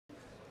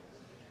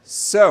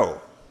So,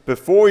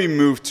 before we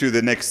move to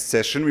the next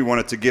session, we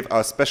wanted to give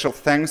our special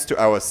thanks to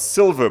our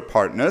silver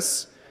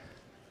partners,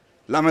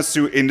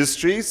 Lamassu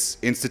Industries,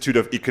 Institute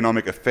of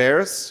Economic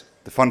Affairs,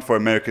 the Fund for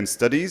American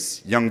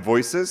Studies, Young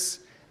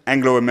Voices,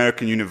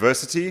 Anglo-American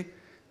University,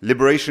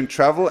 Liberation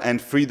Travel, and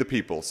Free the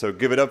People. So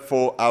give it up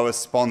for our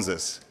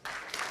sponsors.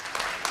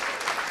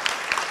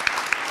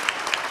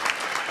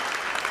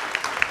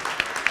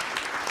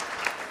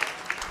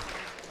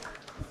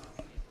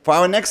 For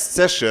our next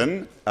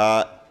session,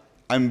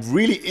 I'm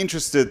really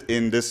interested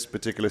in this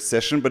particular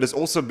session, but it's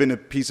also been a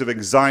piece of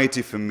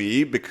anxiety for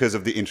me because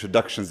of the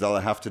introductions that I'll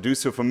have to do.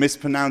 So for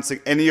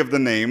mispronouncing any of the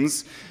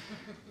names,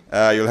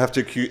 you'll have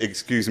to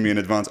excuse me in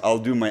advance. I'll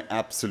do my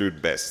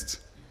absolute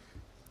best.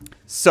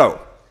 So,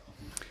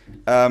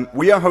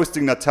 we are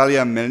hosting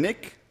Nataliya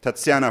Melnyk,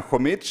 Tatsiana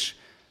Khomich,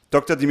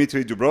 Dr.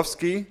 Dmitry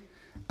Dubrovsky,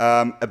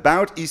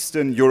 about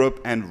Eastern Europe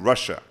and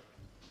Russia.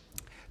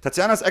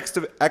 Tatsiana's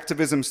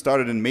activism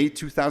started in May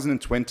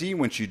 2020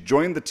 when she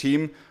joined the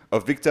team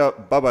of Viktar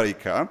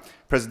Babaryka,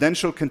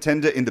 presidential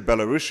contender in the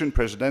Belarusian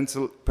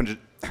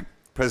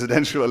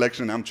presidential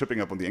election, I'm tripping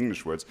up on the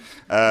English words,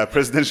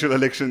 presidential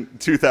election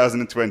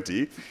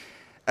 2020,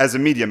 as a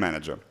media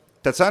manager.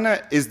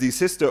 Tatsiana is the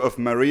sister of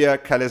Maria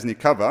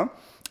Kalesnikava,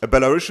 a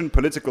Belarusian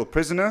political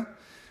prisoner,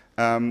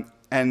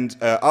 and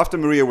after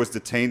Maria was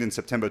detained in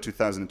September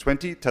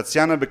 2020,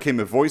 Tatsiana became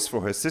a voice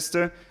for her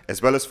sister,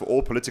 as well as for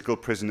all political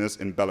prisoners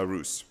in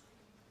Belarus.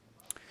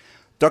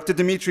 Dr.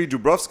 Dmitry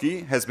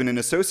Dubrovsky has been an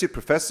associate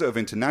professor of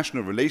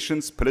international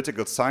relations,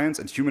 political science,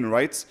 and human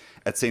rights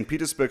at St.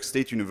 Petersburg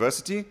State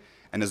University,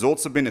 and has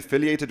also been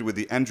affiliated with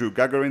the Andrew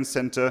Gagarin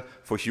Center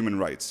for Human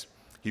Rights.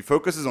 He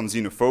focuses on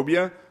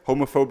xenophobia,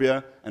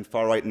 homophobia, and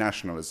far-right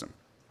nationalism.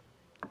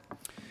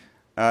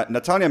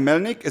 Nataliya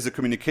Melnyk is a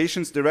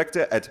communications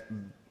director at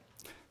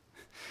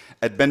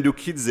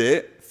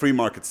Bendukidze Free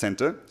Market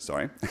Center.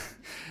 Sorry.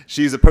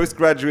 She is a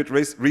postgraduate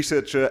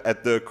researcher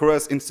at the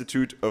Kuras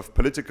Institute of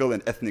Political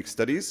and Ethnic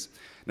Studies.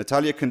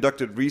 Nataliya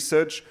conducted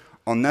research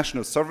on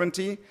national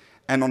sovereignty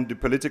and on the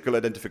political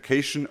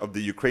identification of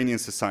the Ukrainian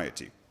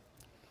society.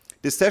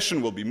 This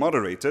session will be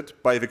moderated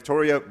by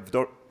Victoria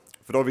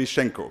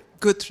Vdovychenko.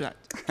 Good try.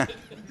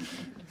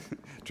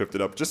 Tripped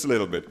it up just a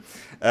little bit.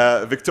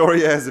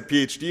 Victoria has a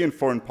PhD in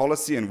foreign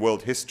policy and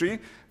world history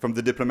from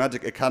the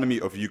Diplomatic Academy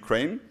of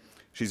Ukraine.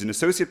 She's an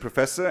associate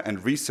professor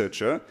and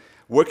researcher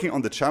working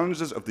on the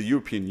challenges of the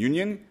European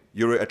Union,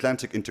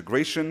 Euro-Atlantic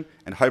integration,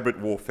 and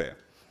hybrid warfare.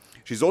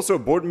 She's also a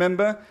board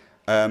member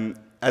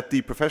at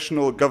the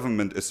Professional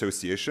Government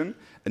Association,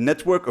 a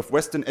network of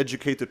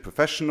Western-educated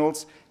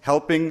professionals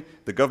helping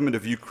the government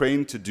of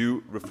Ukraine to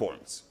do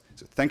reforms.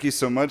 So thank you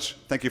so much.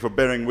 Thank you for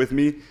bearing with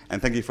me,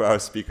 and thank you for our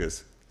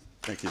speakers.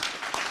 Thank you.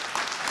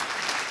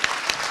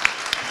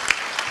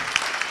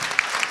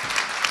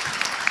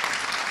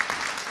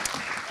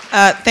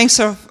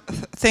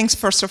 Thanks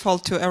first of all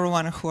to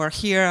everyone who are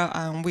here.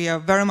 We are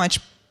very much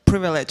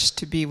privileged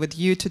to be with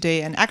you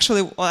today. And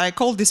actually, I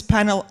call this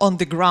panel on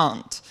the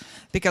ground,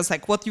 because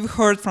like what you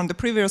heard from the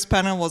previous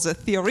panel was a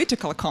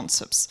theoretical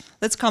concepts.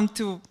 Let's come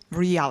to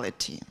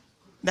reality.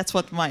 That's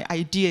what my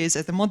idea is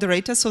as the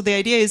moderator. So the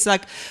idea is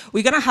like,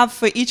 we're gonna have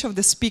for each of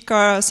the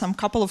speakers some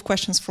couple of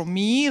questions from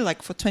me,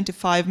 like for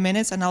 25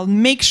 minutes, and I'll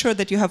make sure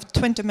that you have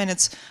 20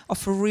 minutes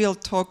of a real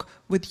talk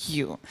with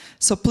you.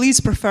 So please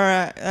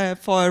prefer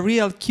for a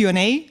real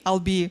Q&A, I'll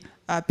be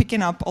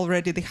picking up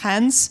already the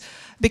hands,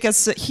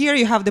 because here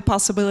you have the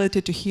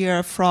possibility to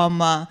hear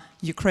from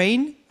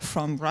Ukraine,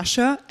 from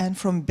Russia, and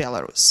from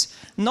Belarus.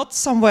 Not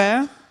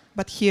somewhere,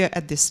 but here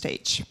at this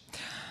stage.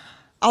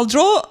 I'll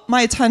draw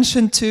my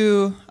attention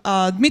to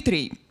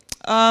Dmitry.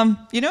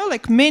 You know,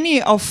 like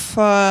many of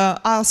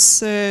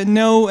us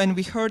know, and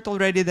we heard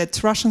already,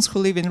 that Russians who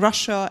live in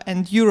Russia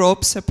and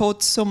Europe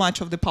support so much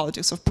of the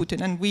politics of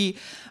Putin. And we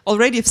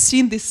already have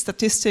seen these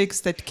statistics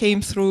that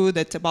came through,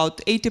 that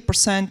about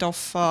 80%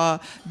 of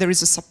there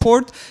is a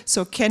support.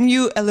 So can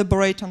you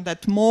elaborate on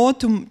that more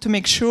to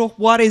make sure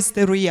what is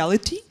the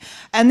reality?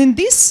 And in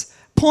this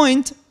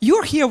point,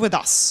 you're here with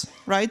us,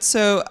 right?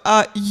 So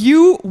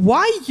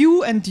why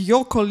you and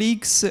your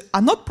colleagues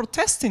are not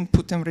protesting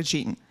Putin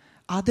regime?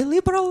 Are the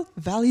liberal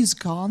values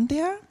gone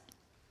there?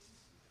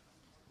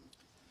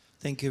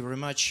 Thank you very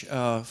much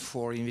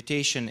for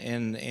invitation.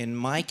 In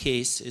my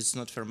case, it's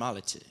not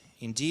formality.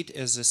 Indeed,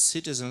 as a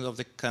citizen of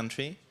the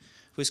country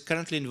who is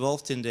currently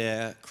involved in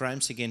the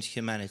crimes against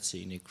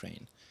humanity in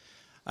Ukraine,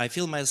 I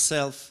feel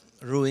myself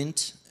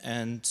ruined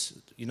and,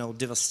 you know,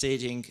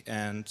 devastating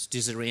and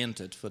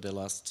disoriented for the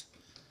last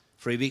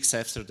 3 weeks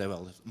after the,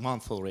 well,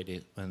 month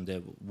already when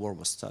the war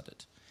was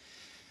started.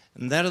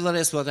 And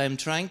nevertheless, what I'm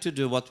trying to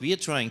do, what we are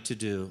trying to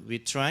do, we're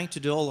trying to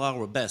do all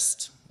our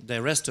best,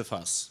 the rest of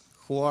us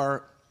who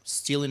are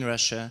still in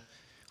Russia,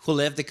 who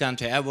left the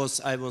country. I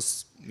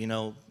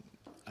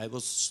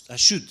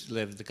should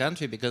leave the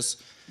country because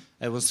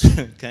I was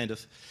kind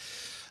of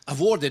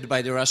awarded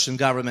by the Russian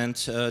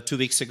government 2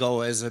 weeks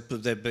ago as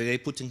they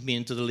putting me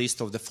into the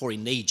list of the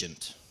foreign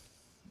agent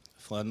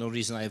for no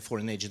reason I have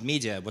foreign agent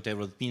media,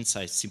 whatever it means,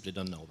 I simply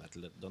don't know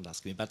that, don't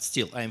ask me. But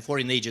still, I am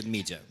foreign agent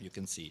media, you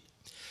can see it.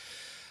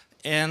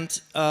 And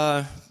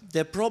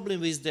the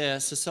problem with the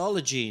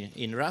sociology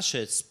in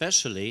Russia,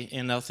 especially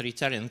in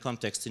authoritarian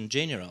context in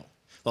general,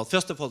 well,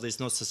 first of all, there's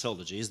no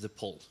sociology, it's the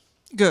poll.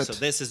 Good. So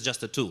this is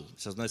just a tool,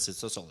 so this is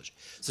sociology.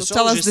 So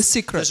tell us the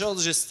secret.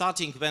 Sociology is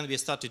starting when we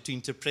started to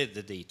interpret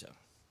the data.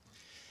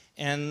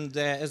 And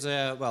as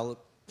a, well,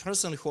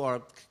 person who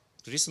are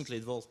recently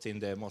involved in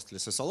the mostly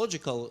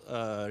sociological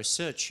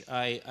research,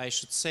 I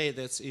should say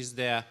this is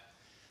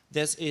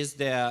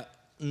the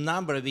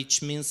number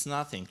which means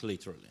nothing,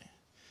 literally.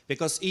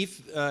 Because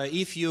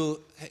if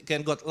you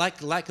can got,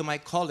 like my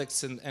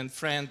colleagues and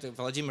friend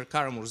Vladimir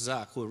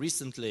Kara-Murza, who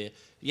recently,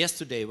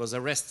 yesterday, was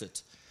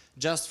arrested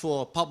just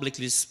for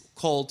publicly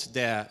called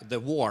the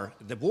war,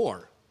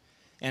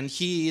 and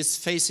he is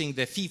facing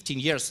the 15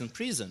 years in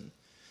prison.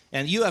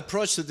 And you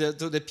approach to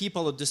the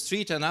people of the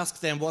street and ask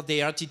them what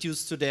their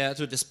attitudes to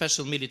the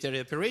special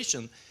military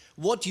operation,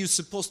 what you're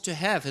supposed to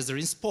have as a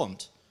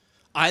response.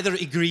 Either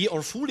agree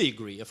or fully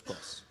agree, of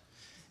course.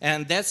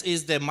 And that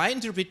is my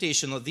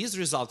interpretation of this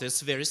result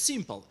is very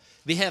simple.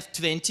 We have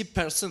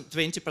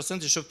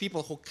 20% of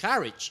people who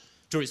courage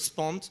to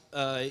respond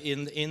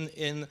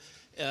in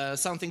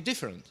something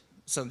different,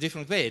 some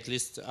different way, at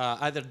least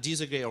either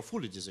disagree or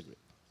fully disagree.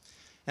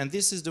 And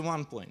this is the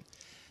one point.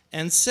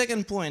 And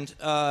second point,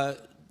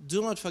 do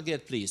not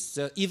forget, please,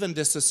 that even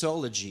the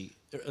sociology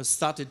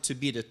started to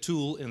be the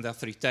tool in the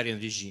authoritarian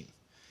regime.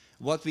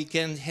 What we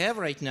can have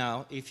right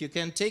now, if you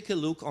can take a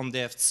look on the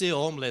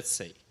FCOM, let's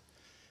say,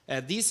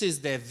 this is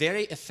the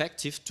very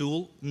effective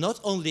tool, not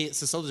only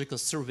sociological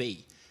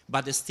survey,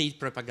 but the state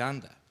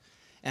propaganda.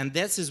 And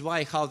that is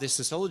why how the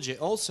sociology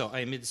also,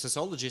 I mean the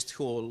sociologists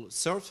who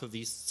serve for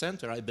this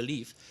center, I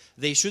believe,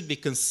 they should be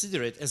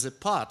considered as a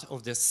part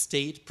of the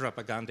state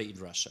propaganda in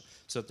Russia.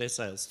 So that's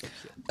I'll stop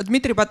here.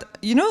 Dmitry, but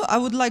you know, I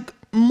would like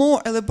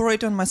more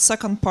elaborate on my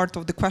second part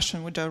of the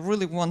question, which I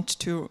really want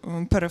to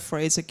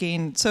paraphrase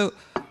again. So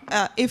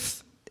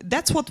if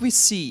that's what we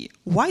see,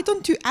 why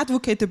don't you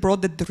advocate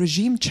abroad that the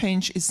regime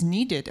change is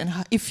needed?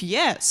 And if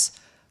yes,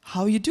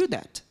 how you do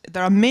that?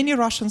 There are many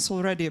Russians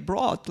already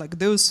abroad, like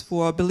those who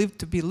are believed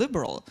to be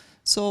liberal.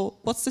 So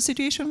what's the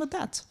situation with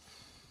that?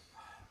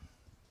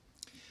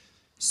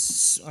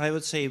 I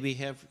would say we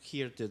have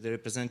here the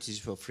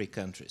representatives of free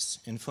countries.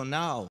 And for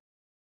now,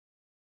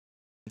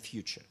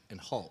 future and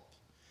hope,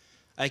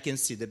 I can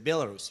see that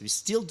Belarus, we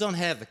still don't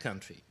have a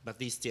country, but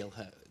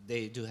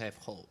they do have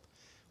hope.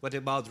 What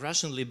about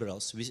Russian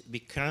liberals? We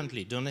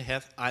currently don't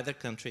have either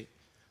country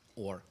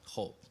or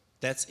hope.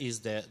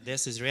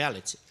 This is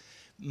reality.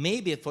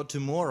 Maybe for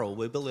tomorrow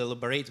we will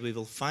elaborate, we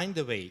will find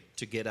a way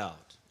to get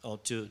out or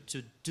to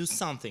do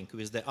something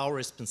with our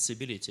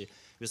responsibility,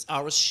 with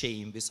our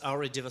shame, with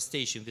our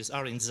devastation, with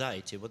our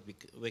anxiety, what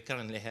we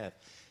currently have.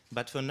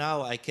 But for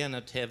now, I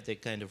cannot have the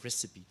kind of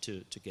recipe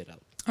to get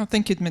out. Oh,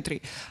 thank you,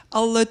 Dmitry.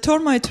 I'll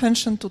turn my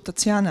attention to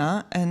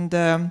Tatsiana, and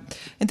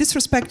in this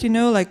respect, you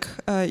know, like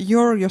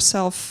you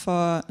yourself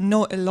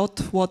know a lot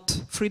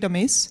what freedom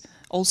is,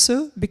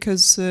 also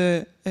because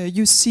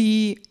you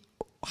see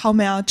how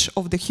much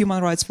of the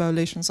human rights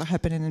violations are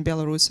happening in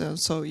Belarus.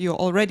 So you're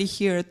already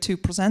here to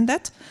present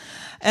that.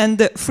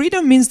 And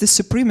freedom means the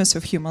supremacy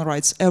of human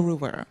rights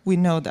everywhere. We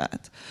know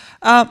that.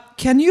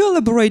 Can you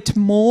elaborate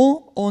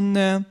more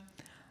on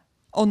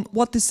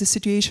what is the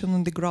situation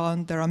on the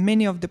ground? There are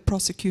many of the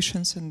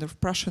prosecutions and the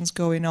repressions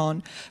going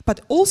on. But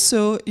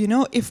also, you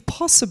know, if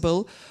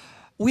possible,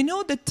 we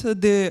know that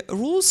the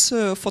rules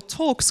for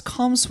talks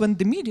comes when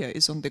the media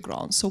is on the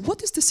ground. So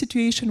what is the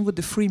situation with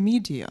the free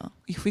media,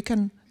 if we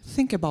can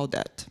think about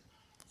that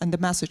and the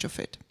message of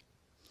it?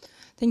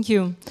 Thank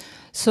you.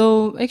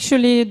 So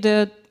actually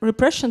the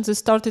repressions that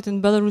started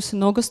in Belarus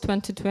in August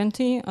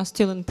 2020 are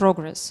still in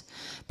progress.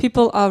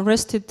 People are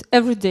arrested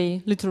every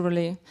day,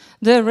 literally.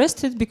 They're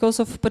arrested because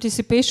of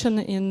participation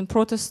in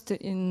protest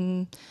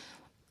in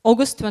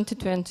August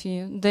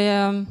 2020.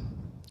 They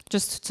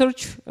just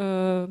search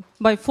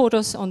by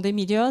photos on the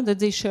media that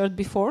they shared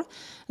before,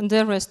 and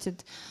they're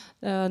arrested.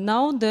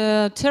 Now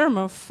the term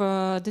of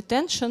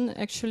detention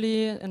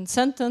actually and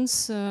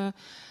sentence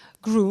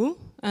grew,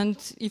 and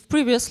if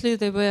previously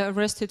they were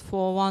arrested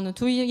for 1 or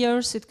 2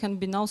 years, it can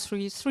be now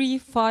 3,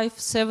 5,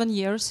 7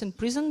 years in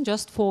prison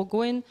just for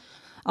going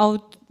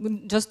out,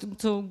 just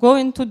to go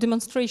into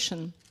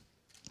demonstration.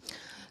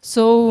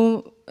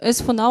 So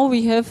as for now,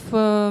 we have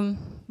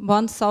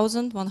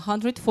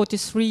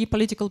 1,143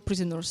 political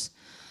prisoners.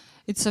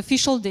 It's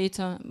official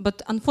data,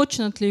 but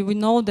unfortunately we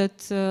know that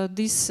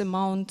this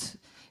amount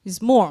is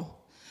more.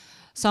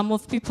 Some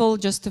of people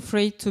just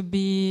afraid to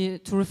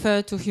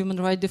refer to human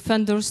rights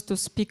defenders to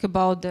speak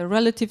about their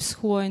relatives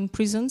who are in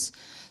prisons.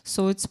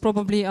 So it's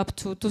probably up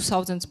to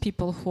 2,000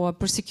 people who are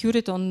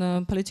persecuted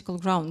on political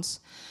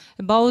grounds.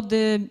 About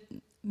the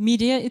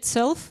media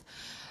itself,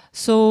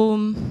 so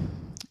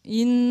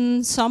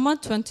in summer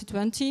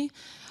 2020,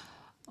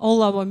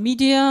 all our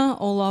media,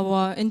 all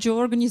our NGO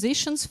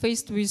organizations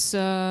faced with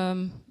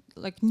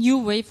like new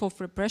wave of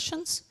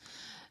repressions,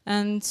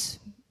 and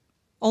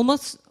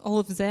almost all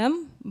of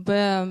them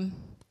were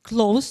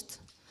closed.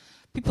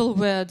 People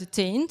were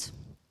detained.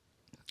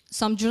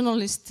 Some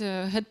journalists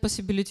had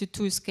possibility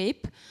to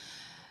escape.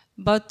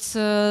 But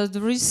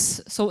there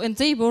is, and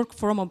they work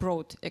from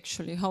abroad,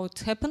 actually, how it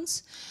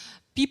happens.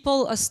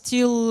 People are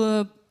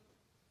still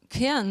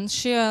can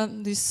share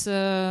these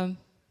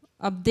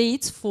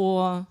updates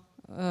for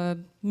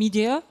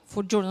media,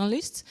 for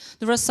journalists.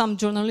 There are some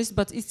journalists,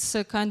 but it's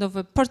a kind of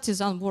a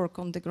partisan work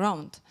on the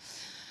ground.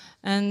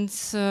 And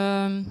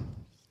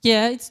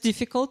yeah, it's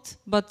difficult,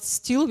 but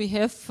still we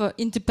have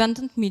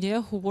independent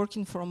media who are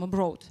working from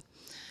abroad.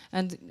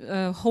 And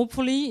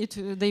hopefully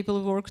they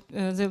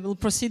will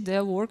proceed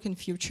their work in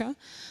future.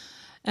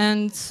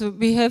 And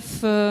we have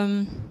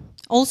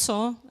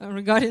also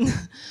regarding,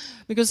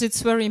 because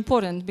it's very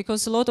important,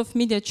 because a lot of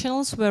media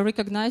channels were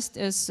recognized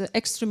as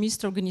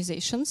extremist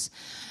organizations.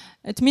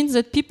 It means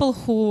that people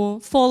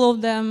who follow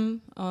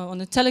them on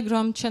the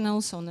Telegram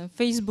channels, on the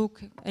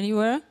Facebook,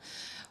 anywhere,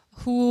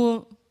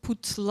 who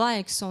put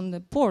likes on the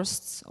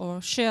posts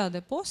or share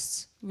the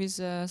posts with,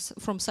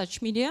 from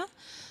such media,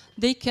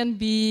 they can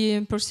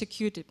be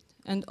persecuted.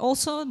 And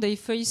also they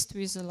faced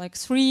with like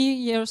 3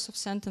 years of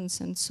sentence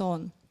and so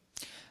on.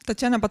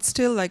 Tatsiana, but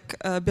still, like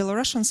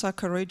Belarusians are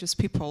courageous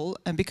people,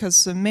 and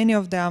because many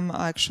of them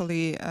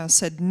actually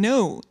said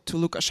no to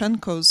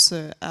Lukashenko's,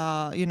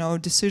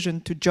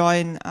 decision to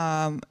join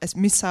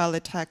missile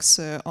attacks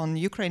on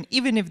Ukraine,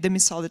 even if the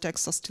missile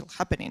attacks are still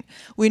happening.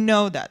 We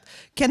know that.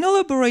 Can you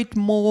elaborate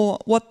more?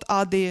 What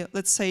are the,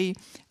 let's say,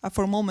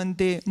 for a moment,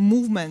 the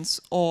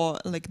movements or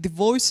like the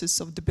voices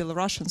of the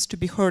Belarusians to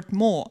be heard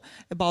more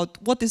about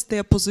what is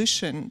their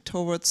position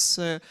towards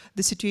the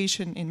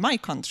situation in my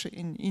country,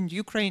 in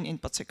Ukraine in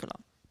particular?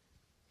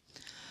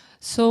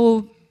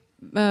 So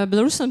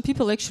Belarusian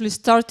people actually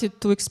started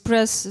to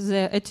express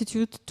their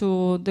attitude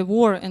to the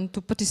war and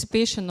to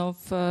participation of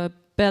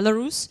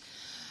Belarus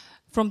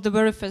from the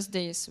very first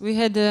days. We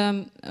had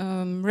a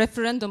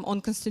referendum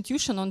on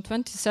constitution on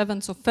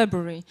 27th of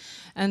February,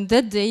 and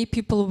that day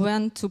people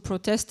went to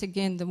protest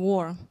against the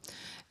war.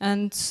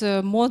 And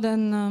more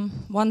than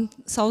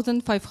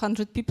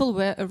 1,500 people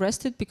were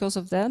arrested because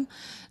of them.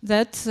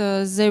 That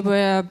they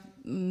were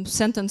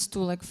sentenced to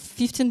like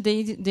 15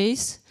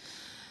 days.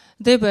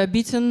 They were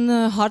beaten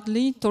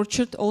hardly,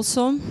 tortured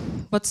also,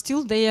 but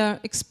still they are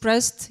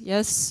expressed,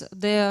 yes,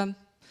 their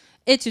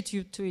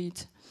attitude to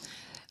it.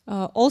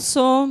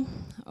 Also,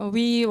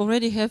 we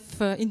already have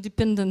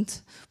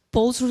independent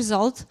polls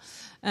result,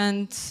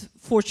 and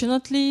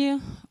fortunately,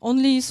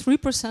 only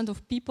 3%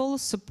 of people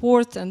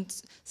support and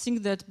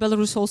think that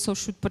Belarus also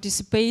should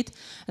participate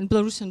and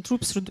Belarusian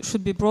troops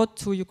should be brought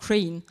to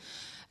Ukraine.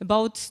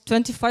 About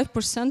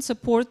 25%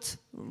 support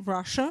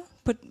Russia,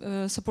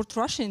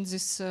 in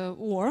this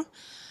war.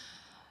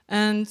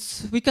 And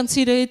we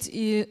consider it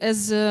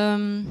as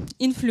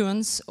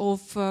influence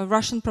of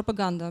Russian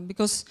propaganda,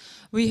 because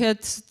we had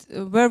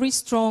very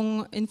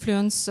strong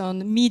influence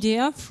on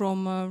media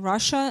from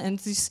Russia, and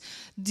this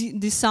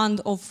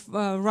descent of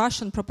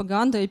Russian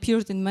propaganda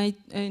appeared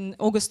in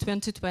August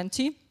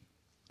 2020.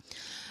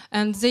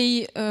 And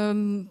they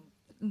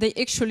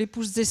actually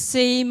pushed the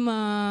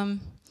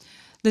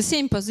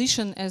same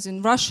position as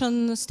in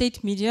Russian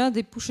state media.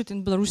 They push it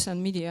in Belarusian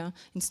media,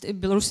 in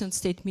Belarusian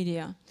state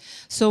media.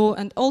 So,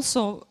 and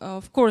also,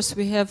 of course,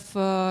 we have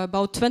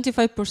about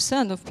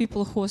 25% of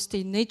people who are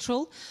state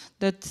neutral,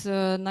 that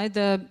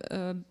neither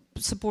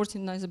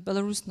supporting neither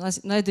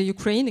Belarus, neither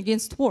Ukraine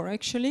against war,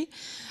 actually.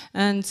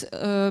 And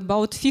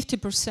about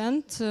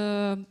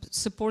 50%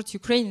 support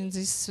Ukraine in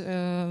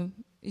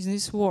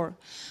this war.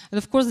 And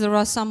of course there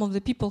are some of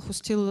the people who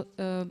still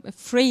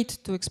afraid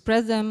to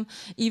express them,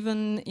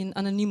 even in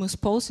anonymous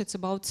posts. It's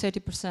about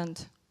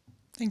 30%.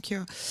 Thank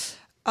you.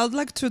 I'd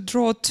like to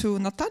draw to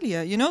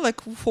Nataliya. You know,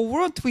 like for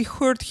what we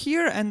heard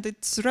here, and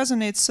it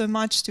resonates so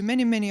much to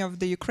many of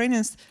the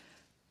Ukrainians.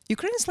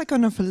 Ukraine is like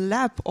kind of a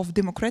lab of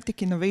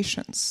democratic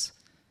innovations.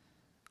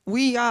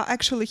 We are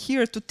actually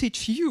here to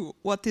teach you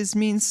what this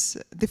means,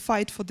 the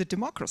fight for the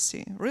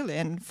democracy, really,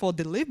 and for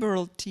the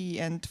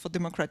liberty and for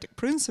democratic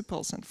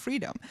principles and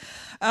freedom.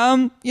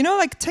 You know,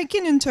 like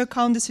taking into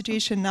account the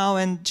situation now,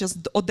 and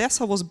just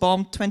Odessa was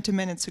bombed 20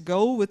 minutes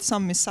ago with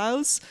some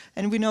missiles,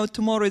 and we know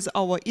tomorrow is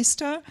our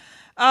Easter.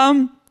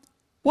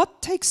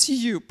 What takes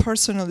you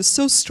personally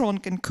so strong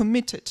and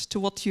committed to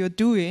what you're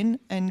doing,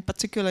 and in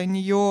particular in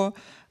your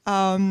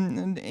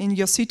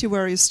city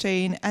where you're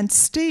staying, and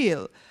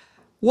still,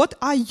 what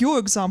are your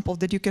examples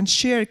that you can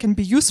share, can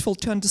be useful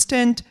to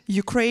understand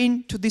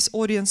Ukraine to this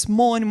audience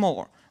more and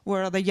more?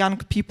 Where are the young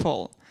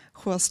people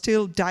who are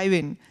still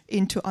diving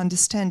into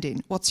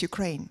understanding what's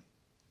Ukraine?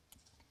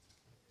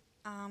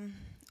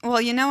 Well,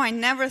 you know, I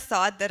never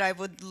thought that I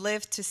would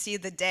live to see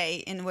the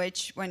day in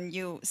which when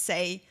you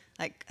say,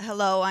 like,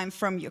 hello, I'm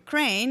from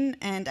Ukraine,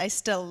 and I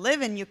still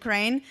live in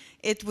Ukraine,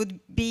 it would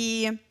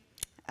be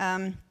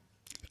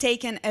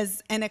taken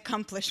as an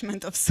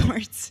accomplishment of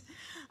sorts.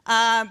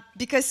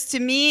 Because to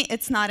me,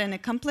 it's not an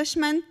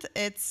accomplishment,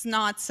 it's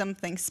not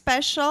something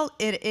special,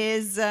 it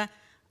is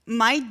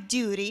my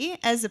duty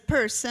as a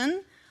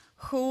person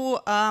who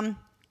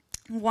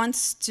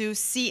wants to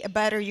see a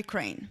better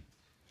Ukraine.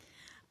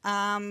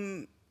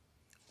 When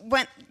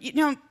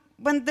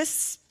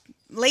this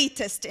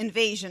latest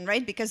invasion,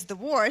 right, because the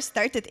war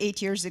started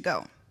 8 years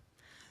ago.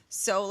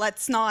 So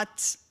let's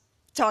not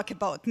talk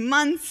about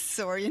months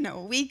or,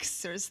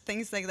 weeks or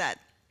things like that.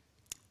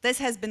 This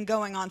has been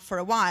going on for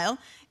a while.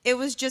 It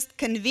was just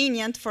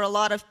convenient for a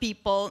lot of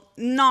people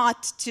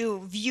not to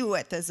view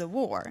it as a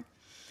war.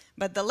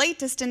 But the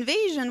latest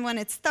invasion, when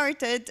it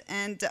started,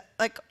 and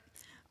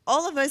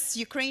all of us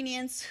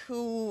Ukrainians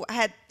who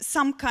had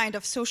some kind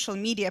of social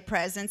media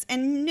presence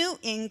and knew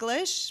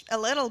English a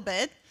little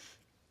bit,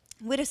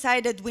 we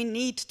decided we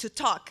need to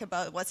talk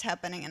about what's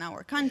happening in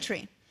our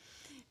country.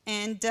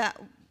 And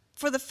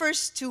for the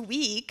first 2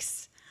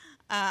 weeks,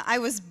 I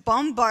was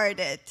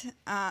bombarded.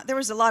 There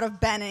was a lot of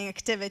banning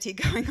activity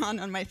going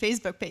on my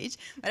Facebook page,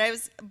 but I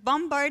was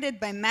bombarded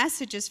by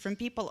messages from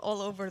people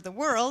all over the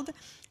world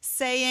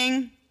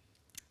saying,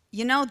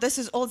 this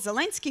is all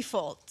Zelensky's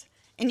fault,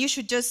 and you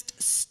should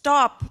just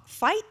stop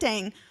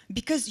fighting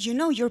because,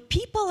 your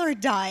people are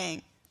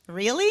dying.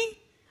 Really?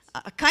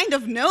 I kind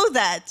of know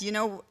that.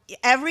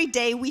 Every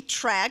day we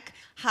track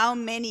how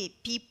many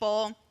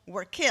people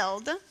were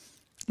killed.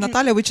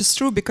 Natalia, which is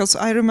true, because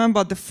I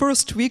remember the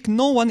first week,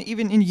 no one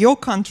even in your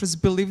countries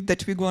believed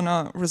that we're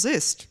gonna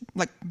resist.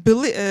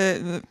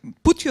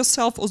 Put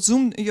yourself or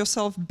zoom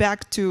yourself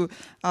back to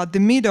the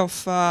mid of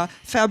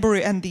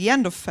February and the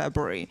end of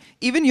February.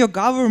 Even your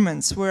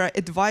governments were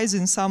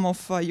advising some of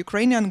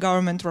Ukrainian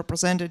government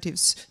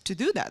representatives to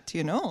do that,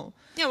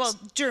 Yeah, well,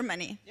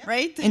 Germany,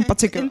 right? In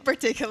particular. In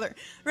particular.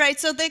 Right,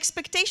 so the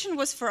expectation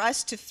was for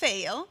us to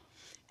fail,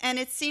 and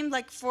it seemed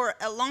like for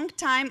a long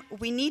time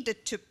we needed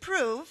to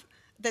prove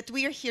that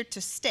we are here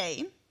to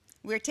stay.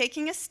 We're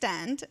taking a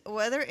stand,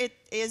 whether it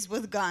is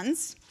with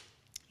guns.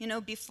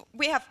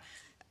 We have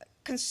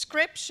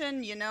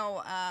conscription,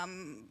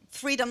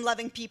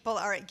 freedom-loving people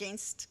are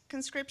against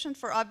conscription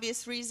for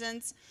obvious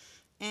reasons.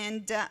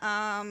 And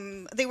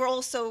they were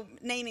also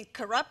naming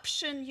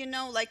corruption,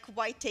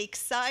 why take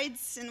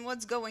sides in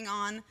what's going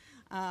on.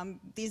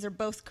 These are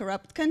both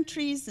corrupt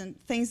countries and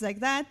things like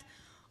that.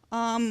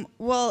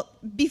 Well,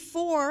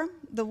 before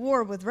the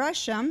war with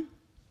Russia,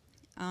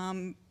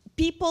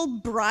 people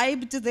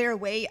bribed their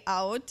way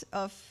out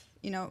of,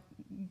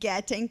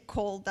 getting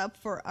called up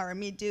for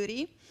army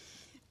duty.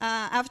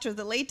 After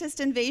the latest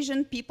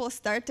invasion, people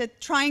started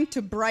trying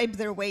to bribe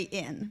their way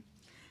in.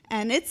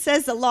 And it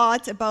says a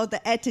lot about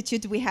the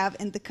attitude we have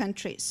in the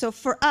country. So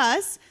for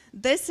us,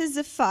 this is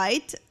a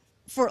fight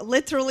for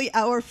literally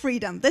our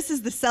freedom. This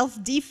is the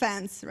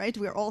self-defense, right,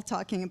 we're all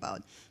talking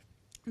about.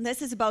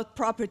 This is about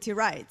property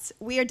rights.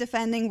 We are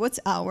defending what's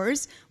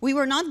ours. We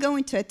were not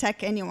going to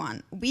attack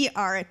anyone. We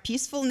are a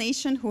peaceful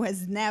nation who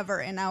has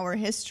never in our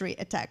history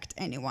attacked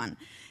anyone.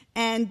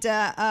 And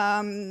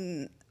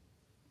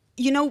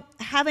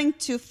having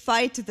to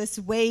fight this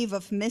wave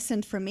of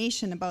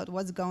misinformation about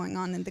what's going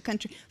on in the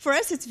country. For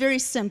us, it's very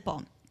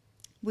simple.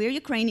 We're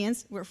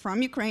Ukrainians, we're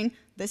from Ukraine,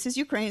 this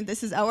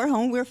is our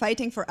home, we're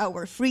fighting for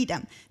our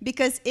freedom.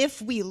 Because if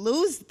we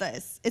lose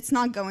this, it's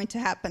not going to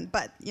happen,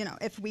 but,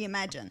 if we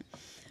imagine.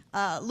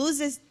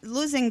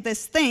 Losing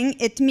this thing,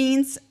 it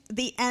means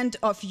the end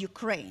of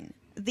Ukraine.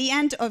 The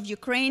end of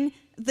Ukraine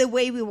the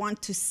way we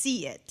want to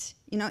see it.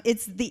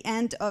 It's the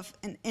end of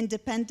an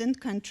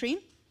independent country.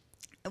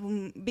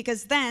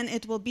 Because then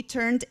it will be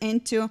turned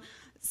into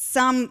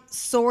some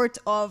sort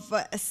of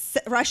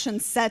Russian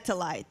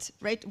satellite,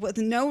 right? With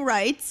no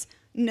rights,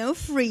 no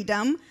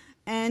freedom,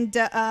 and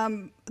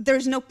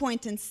there's no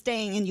point in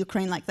staying in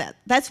Ukraine like that.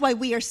 That's why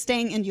we are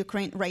staying in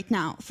Ukraine right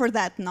now, for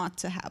that not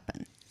to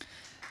happen.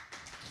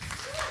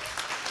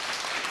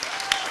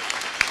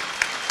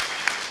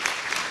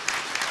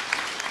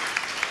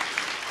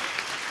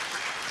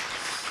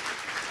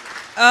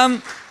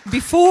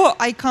 Before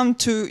I come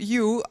to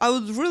you, I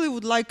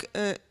would like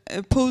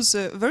pose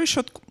a very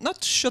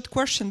not short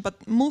question, but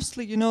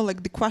mostly,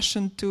 the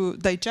question to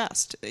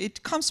digest.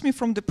 It comes to me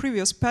from the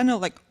previous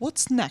panel,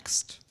 what's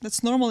next?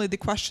 That's normally the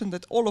question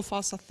that all of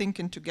us are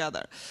thinking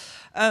together.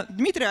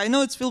 Dmitry, I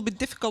know it will be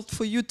difficult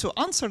for you to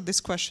answer this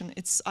question.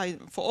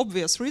 For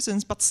obvious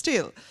reasons, but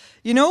still,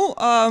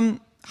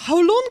 how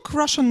long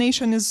Russian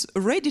nation is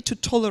ready to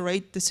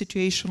tolerate the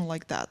situation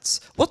like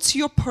that? What's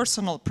your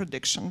personal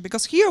prediction?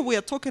 Because here we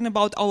are talking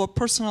about our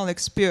personal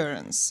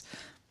experience.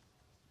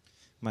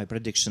 My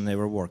prediction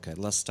never worked.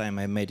 Last time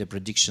I made a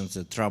prediction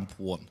that Trump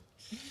won.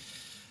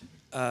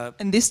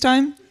 And this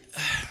time?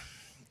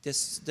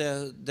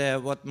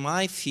 What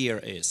my fear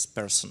is,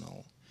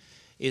 personal,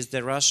 is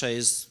that Russia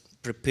is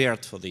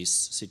prepared for this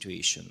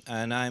situation.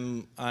 And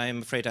I'm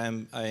afraid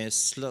I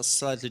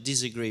slightly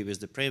disagree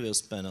with the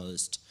previous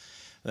panelist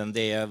when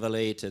they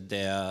evaluated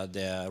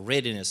their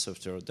readiness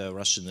of the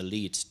Russian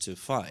elite to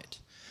fight.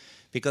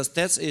 Because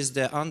that is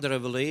the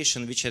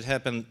under-evaluation which had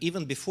happened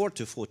even before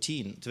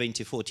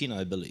 2014,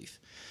 I believe.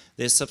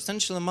 There's a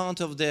substantial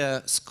amount of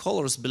the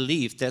scholars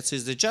believe that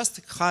is just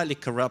a highly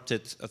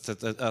corrupted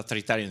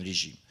authoritarian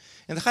regime.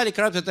 And the highly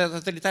corrupted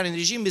authoritarian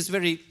regime is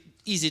very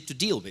easy to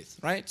deal with,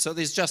 right? So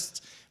there's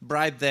just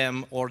bribe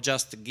them or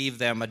just give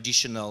them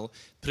additional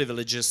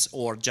privileges,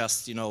 or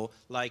just, you know,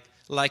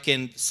 like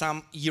in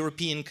some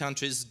European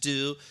countries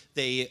do,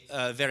 they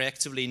very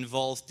actively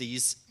involve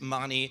these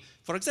money,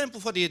 for example,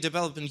 for the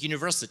development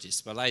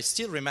universities. Well, I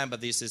still remember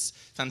this is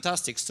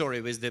fantastic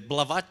story with the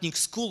Belarusian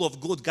School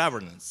of Good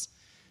Governance.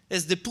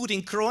 As the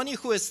Putin crony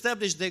who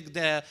established in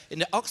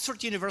the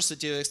Oxford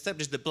University, who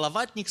established the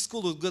Belarusian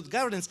School of Good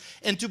Governance,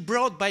 and to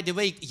brought, by the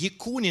way,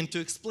 Yakunin to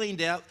explain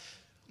the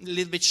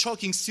little bit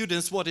shocking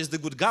students what is the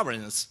good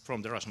governance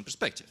from the Russian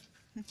perspective.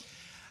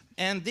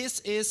 And this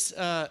is,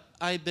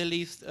 I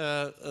believe,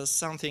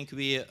 something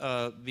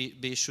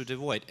we should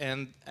avoid.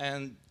 And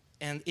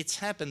it's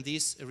happened,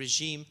 this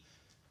regime,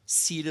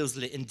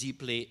 seriously and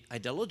deeply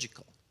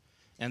ideological.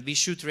 And we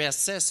should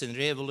reassess and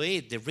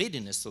reevaluate the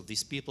readiness of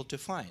these people to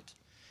fight.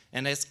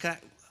 And as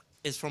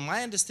from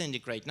my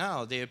understanding right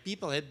now, their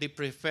people had been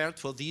prepared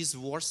for these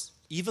wars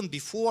even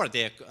before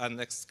their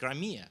annexed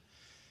Crimea.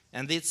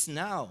 And it's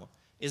now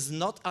is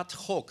not ad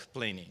hoc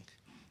planning.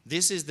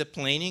 This is the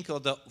planning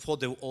of for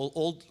the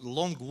old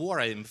long war,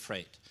 I'm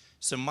afraid.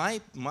 So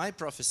my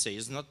prophecy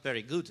is not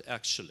very good,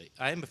 actually.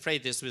 I'm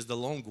afraid this was the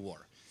long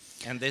war,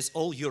 and this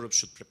all Europe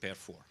should prepare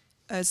for.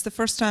 It's the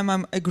first time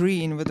I'm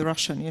agreeing with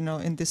Russian, you know,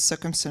 in these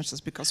circumstances,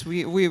 because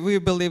we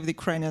believe the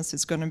Ukrainians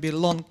is going to be a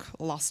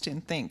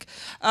long-lasting thing.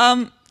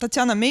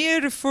 Tatsiana, may I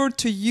refer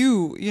to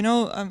you, you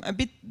know, a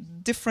bit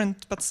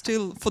different, but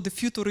still for the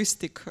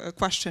futuristic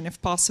question,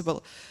 if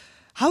possible.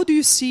 How do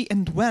you see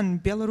and when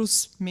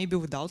Belarus may be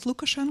without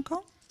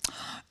Lukashenko?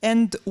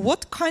 And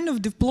what kind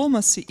of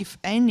diplomacy, if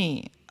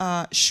any,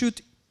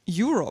 should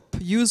Europe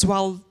use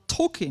while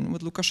talking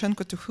with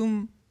Lukashenko, to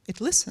whom it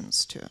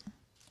listens to?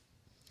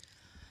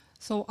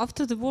 So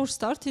after the war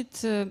started,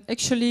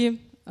 actually,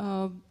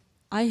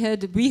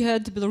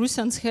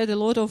 Belarusians had a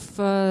lot of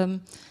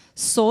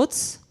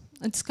thoughts.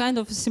 It's kind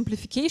of a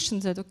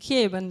simplification that,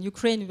 okay, when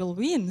Ukraine will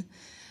win,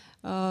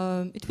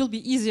 it will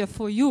be easier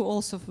for you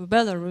also, for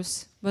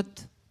Belarus. But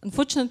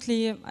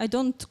unfortunately, I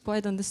don't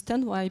quite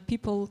understand why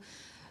people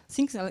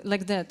think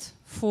like that.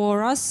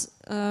 For us,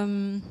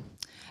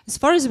 as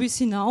far as we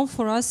see now,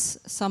 for us,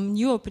 some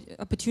new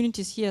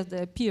opportunities here,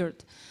 they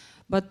appeared.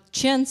 But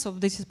chance of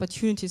these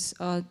opportunities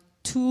are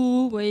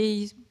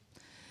two-way,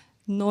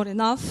 not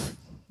enough,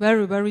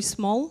 very, very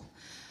small.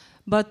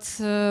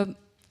 But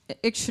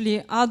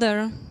actually,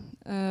 other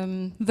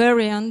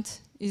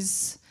variant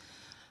is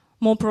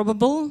more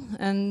probable,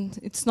 and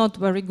it's not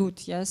very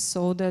good. Yes,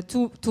 so the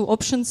two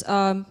options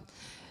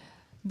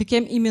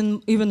became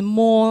even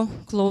more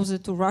closer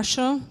to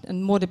Russia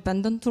and more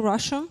dependent to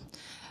Russia.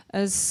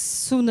 As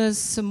soon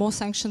as more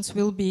sanctions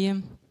will be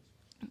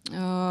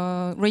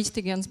raised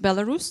against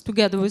Belarus,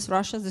 together with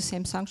Russia, the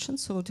same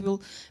sanctions, so it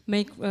will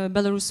make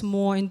Belarus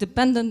more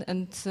independent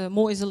and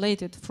more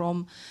isolated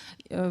from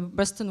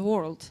Western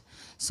world.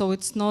 So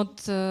it's not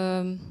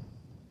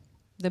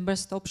the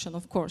best option,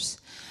 of course.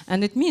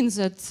 And it means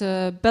that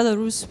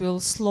Belarus will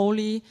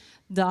slowly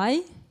die,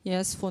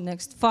 yes, for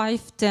next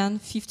 5, 10,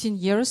 15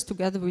 years,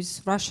 together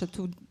with Russia.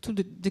 To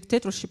the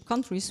dictatorship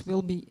countries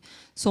will be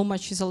so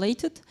much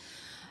isolated.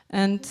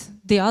 And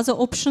the other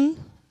option,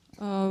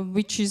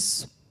 which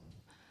is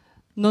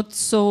not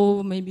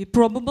so maybe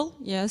probable,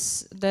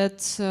 yes, that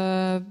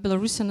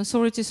Belarusian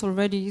authorities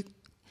already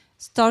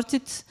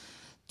started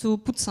to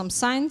put some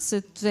signs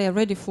that they are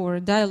ready for a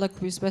dialogue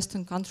with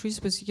Western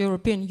countries, with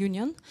European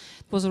Union.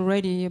 It was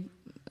already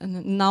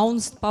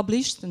announced,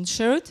 published and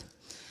shared.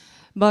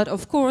 But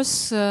of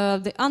course,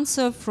 the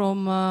answer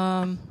from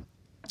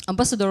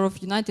Ambassador of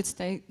United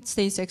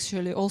States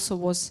actually also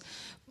was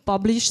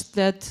published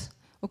that,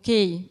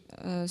 okay,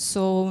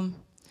 so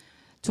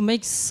to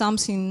make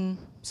something,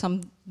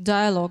 some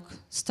dialogue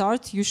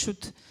start, you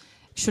should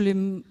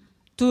actually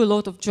do a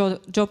lot of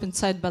job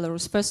inside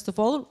Belarus. First of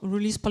all,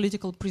 release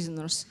political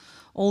prisoners,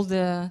 all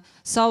the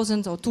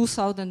 1,000 or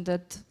 2,000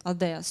 that are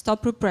there.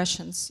 Stop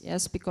repressions,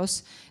 yes,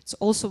 because it's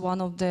also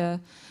one of the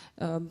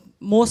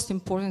most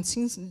important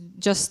things,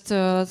 just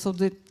so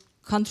the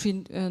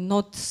country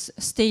not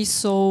stay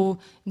so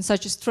in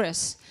such a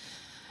stress.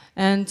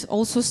 And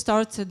also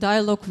start a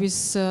dialogue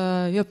with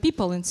your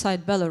people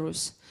inside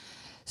Belarus.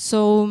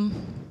 So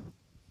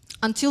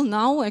until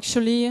now,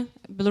 actually,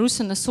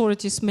 Belarusian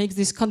authorities make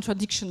these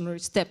contradictory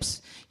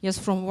steps. Yes,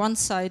 from one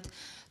side,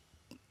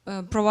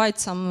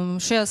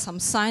 share some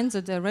signs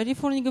that they're ready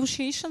for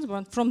negotiations,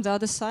 but from the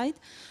other side,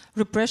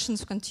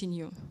 repressions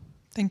continue.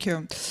 Thank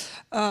you.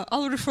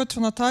 I'll refer to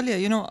Nataliya.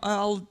 You know,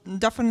 I'll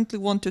definitely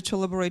want to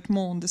elaborate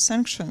more on the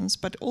sanctions,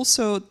 but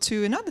also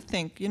to another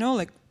thing. You know,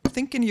 like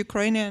thinking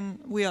Ukrainian,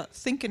 we are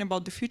thinking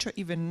about the future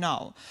even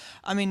now.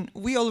 I mean,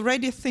 we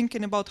already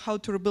thinking about how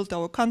to rebuild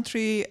our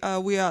country.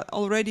 We are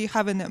already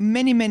having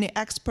many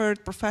expert,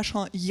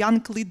 professional, young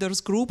leaders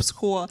groups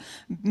who are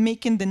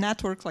making the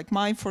network like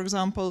mine, for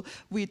example.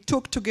 We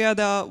took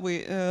together, we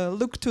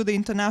look to the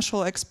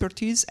international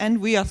expertise, and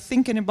we are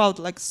thinking about,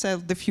 like, say,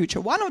 the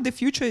future. One of the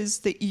future is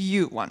the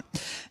EU one.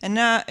 And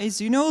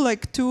as you know,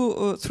 like 2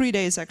 or 3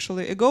 days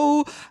actually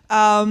ago,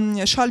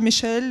 Charles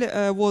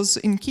Michel was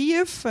in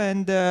Kiev,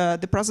 and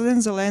the President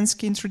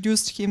Zelensky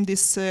introduced him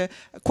this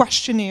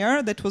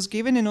questionnaire that was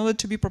given in order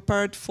to be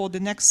prepared for the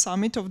next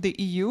summit of the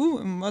EU,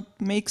 what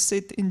makes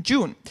it in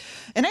June.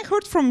 And I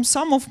heard from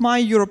some of my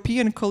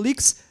European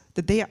colleagues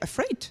that they are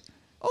afraid.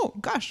 Oh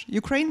gosh,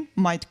 Ukraine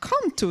might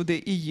come to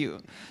the EU.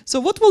 So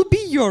what will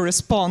be your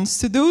response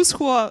to those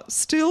who are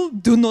still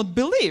do not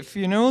believe,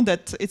 you know,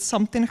 that it's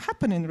something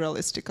happening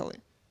realistically?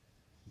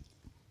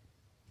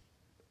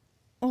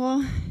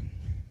 Well,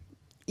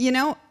 you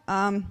know,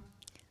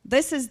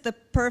 this is the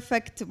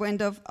perfect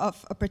window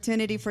of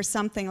opportunity for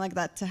something like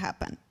that to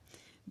happen.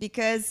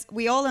 Because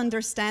we all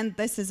understand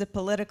this is a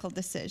political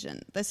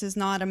decision. This is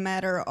not a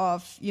matter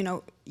of, you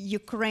know,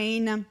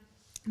 Ukraine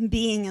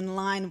being in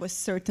line with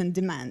certain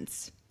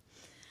demands.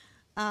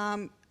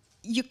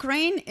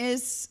 Ukraine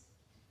is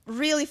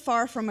really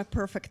far from a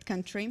perfect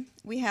country.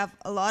 We have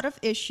a lot of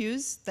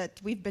issues that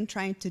we've been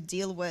trying to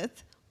deal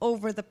with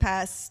over the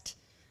past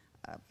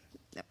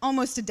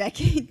almost a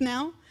decade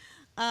now,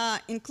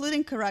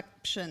 including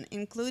corruption,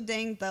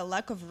 including the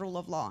lack of rule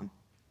of law,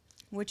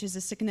 which is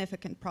a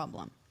significant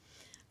problem.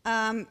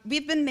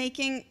 We've been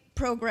making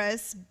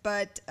progress,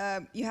 but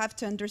you have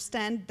to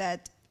understand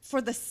that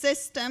for the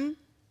system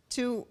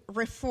to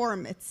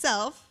reform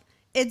itself,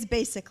 it's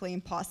basically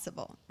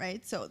impossible,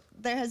 right? So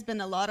there has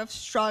been a lot of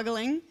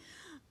struggling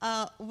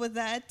with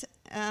that,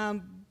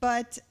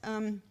 but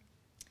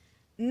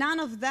none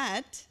of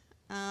that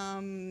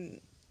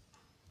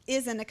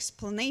is an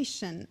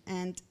explanation,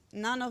 and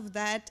none of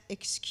that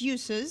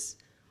excuses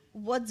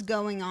what's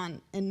going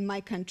on in my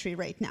country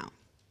right now,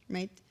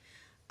 right?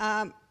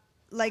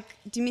 Like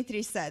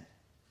Dmitry said,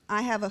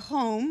 I have a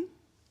home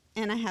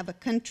and I have a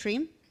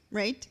country,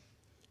 right?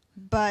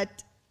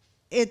 But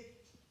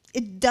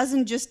it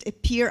doesn't just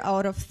appear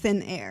out of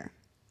thin air.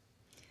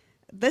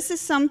 This is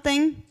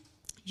something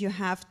you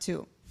have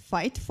to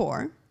fight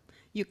for.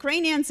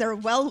 Ukrainians are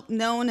well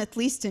known, at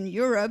least in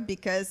Europe,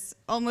 because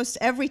almost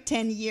every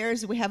 10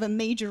 years we have a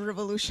major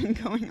revolution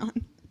going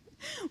on.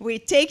 We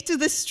take to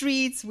the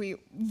streets, we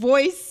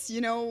voice,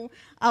 you know,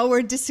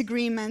 our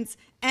disagreements,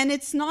 and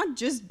it's not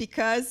just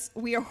because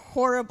we are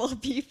horrible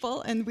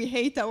people and we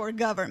hate our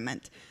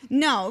government.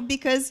 No,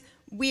 because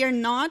we are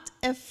not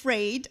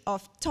afraid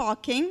of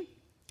talking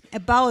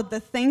about the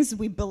things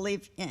we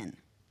believe in.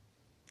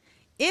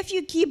 If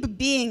you keep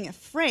being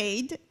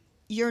afraid,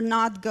 you're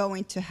not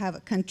going to have a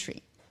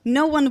country.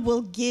 No one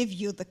will give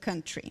you the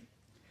country.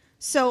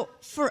 So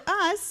for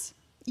us,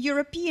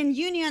 European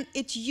Union,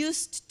 it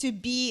used to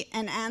be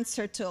an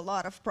answer to a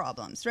lot of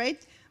problems,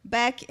 right?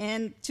 Back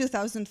in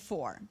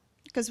 2004,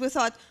 because we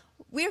thought,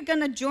 we're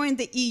gonna join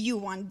the EU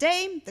one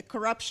day, the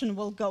corruption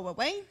will go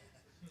away,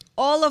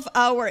 all of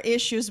our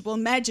issues will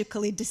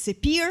magically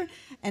disappear,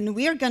 and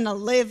we're gonna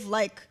live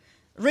like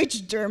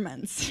rich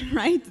Germans,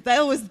 right?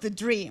 That was the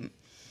dream.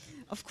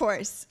 Of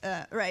course,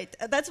 right.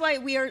 That's why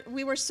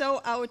we were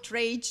so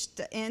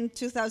outraged in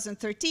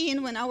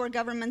 2013 when our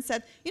government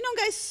said, you know,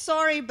 guys,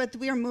 sorry, but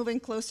we are moving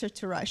closer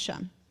to Russia,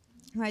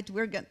 right?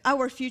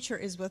 Our future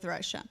is with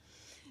Russia.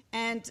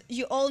 And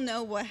you all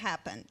know what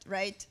happened,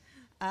 right?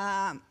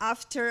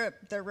 After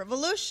the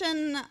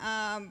revolution,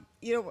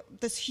 you know,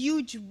 this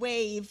huge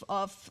wave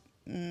of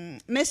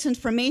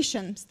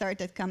misinformation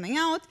started coming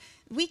out.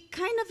 We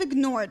kind of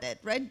ignored it,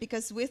 right?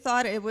 Because we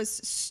thought it was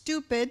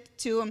stupid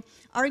to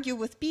argue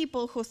with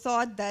people who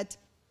thought that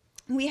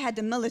we had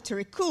a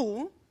military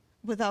coup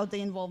without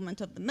the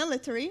involvement of the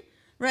military,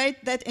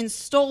 right? That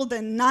installed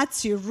a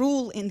Nazi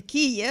rule in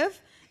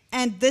Kiev,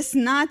 and this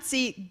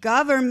Nazi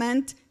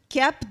government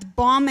kept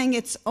bombing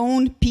its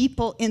own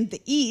people in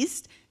the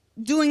East,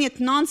 doing it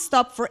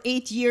nonstop for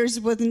 8 years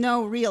with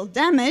no real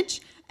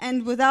damage,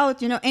 and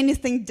without, you know,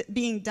 anything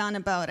being done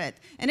about it.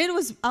 And it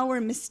was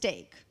our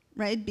mistake,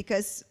 right?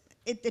 Because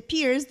it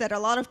appears that a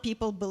lot of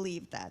people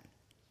believe that.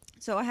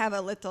 So I have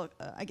a little,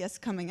 I guess,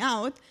 coming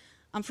out.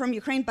 I'm from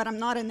Ukraine, but I'm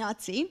not a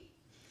Nazi.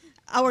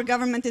 Our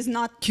government is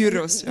not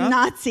Kuras,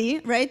 Nazi,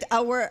 right?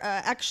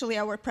 Actually,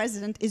 our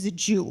president is a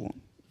Jew.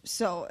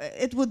 So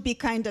it would be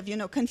kind of, you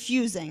know,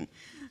 confusing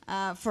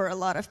for a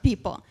lot of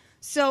people.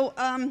 So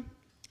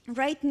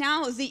right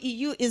now, the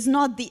EU is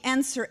not the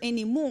answer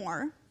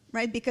anymore,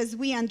 right? Because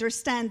we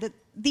understand that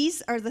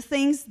these are the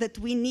things that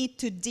we need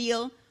to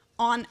deal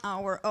on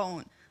our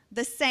own.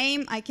 The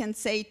same I can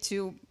say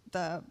to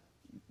the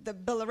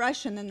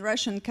Belarusian and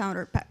Russian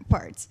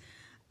counterparts.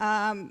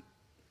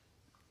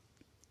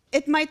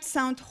 It might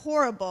sound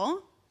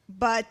horrible,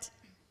 but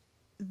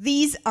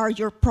these are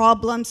your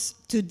problems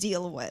to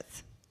deal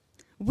with.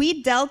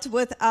 We dealt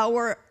with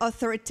our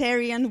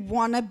authoritarian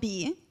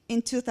wannabe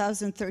in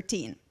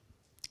 2013.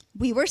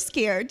 We were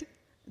scared.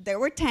 There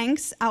were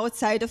tanks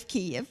outside of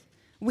Kyiv.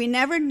 We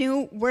never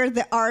knew where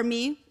the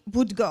army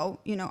would go,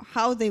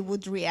 how they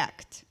would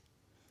react.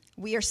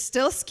 We are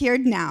still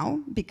scared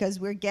now because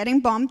we're getting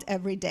bombed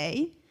every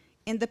day.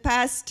 In the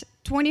past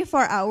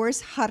 24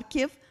 hours,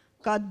 Kharkiv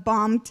got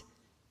bombed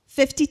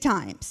 50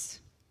 times.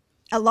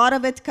 A lot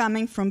of it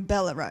coming from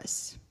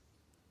Belarus,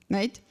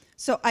 right?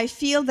 So I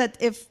feel that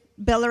if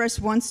Belarus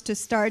wants to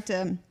start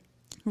a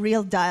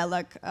real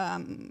dialogue,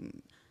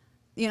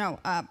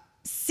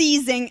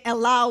 seizing,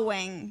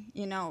 allowing,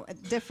 a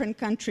different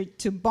country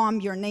to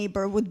bomb your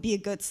neighbor would be a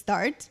good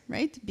start,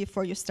 right?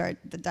 Before you start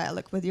the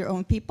dialogue with your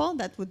own people,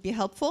 that would be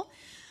helpful.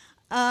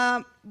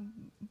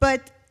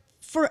 But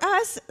for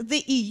us,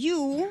 the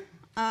EU,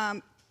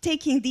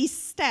 taking these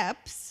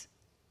steps,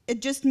 it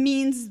just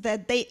means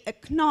that they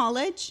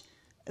acknowledge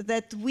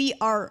that we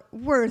are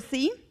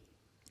worthy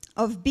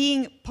of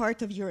being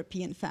part of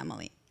European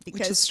family. Because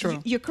which is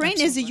true. Ukraine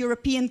Absolutely. is a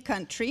European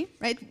country,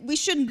 right? We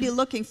shouldn't be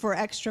looking for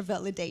extra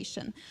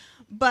validation.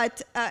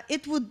 But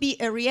it would be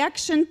a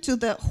reaction to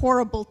the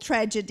horrible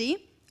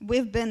tragedy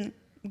we've been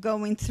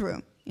going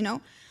through,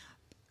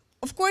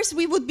 Of course,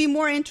 we would be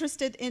more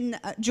interested in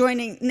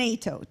joining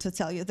NATO, to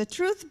tell you the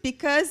truth,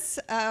 because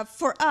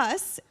for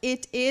us,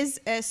 it is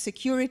a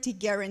security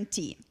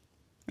guarantee,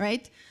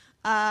 right?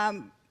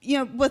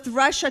 With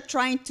Russia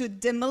trying to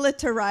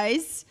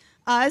demilitarize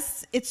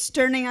us, it's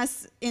turning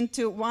us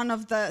into one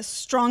of the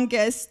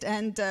strongest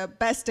and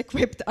best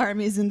equipped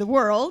armies in the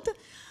world.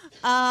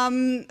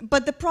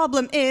 But the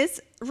problem is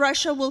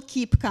Russia will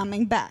keep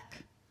coming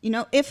back.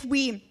 If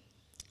we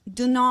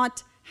do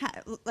not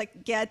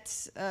get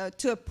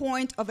to a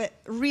point of a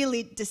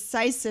really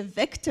decisive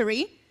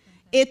victory,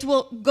 it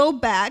will go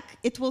back,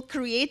 it will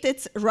create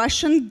its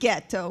Russian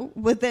ghetto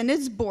within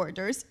its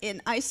borders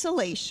in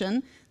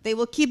isolation. They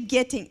will keep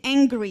getting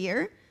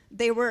angrier.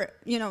 They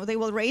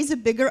will raise a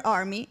bigger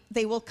army.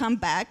 They will come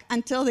back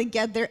until they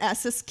get their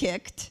asses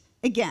kicked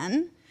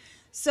again.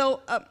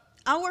 So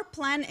our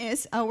plan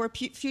is, our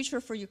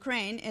future for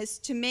Ukraine is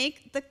to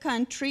make the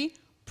country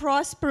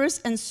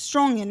prosperous and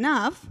strong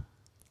enough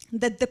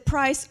that the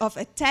price of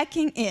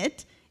attacking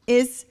it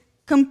is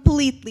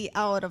completely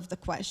out of the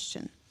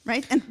question,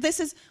 right? And this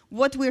is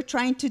what we're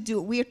trying to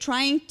do. We're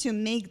trying to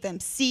make them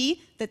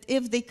see that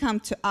if they come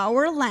to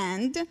our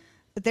land,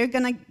 they're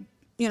gonna,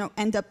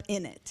 end up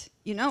in it,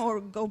 or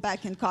go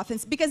back in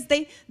coffins, because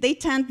they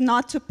tend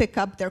not to pick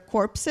up their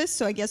corpses.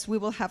 So I guess we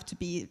will have to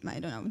be,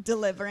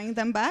 delivering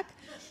them back.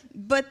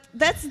 But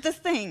that's the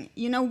thing,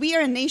 we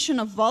are a nation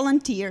of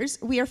volunteers.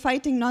 We are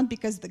fighting not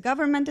because the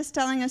government is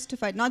telling us to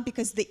fight, not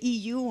because the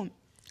EU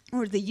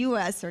or the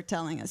US are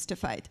telling us to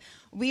fight.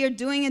 We are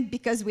doing it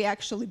because we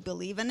actually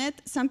believe in it.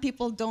 Some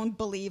people don't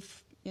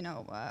believe,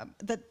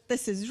 that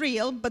this is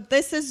real, but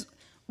this is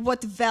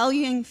what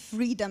valuing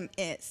freedom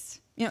is.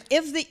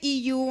 If the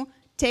EU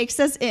takes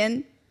us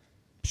in,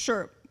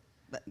 sure,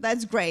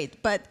 that's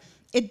great, but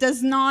it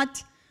does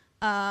not,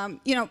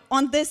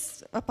 upon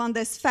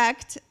this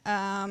fact,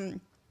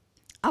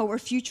 our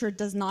future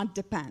does not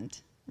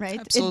depend, right?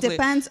 Absolutely. It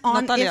depends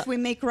on Nataliya, if we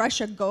make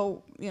Russia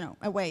go,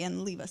 away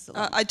and leave us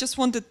alone. I just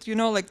wanted,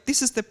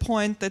 this is the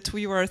point that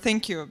we were,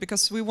 thank you,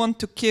 because we want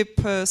to keep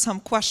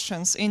some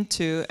questions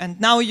into, and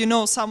now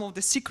some of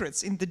the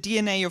secrets in the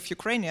DNA of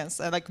Ukrainians,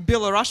 like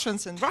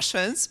Belarusians and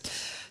Russians.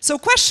 So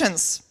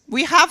questions.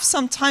 We have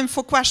some time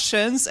for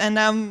questions, and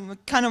I'm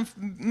kind of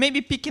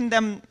maybe picking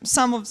them,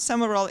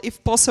 several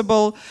if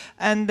possible.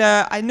 And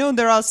I know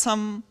there are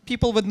some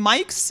people with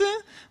mics.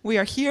 We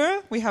are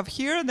here, we have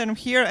here, then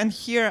here, and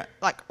here.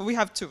 We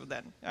have two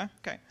then. Yeah?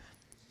 Okay.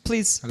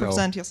 Please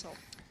present yourself.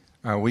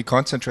 We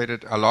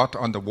concentrated a lot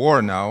on the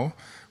war now,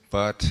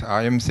 but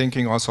I am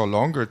thinking also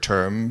longer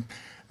term.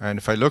 And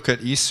if I look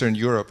at Eastern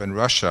Europe and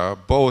Russia,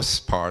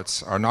 both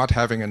parts are not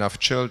having enough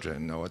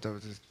children.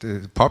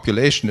 The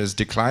population is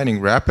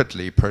declining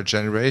rapidly per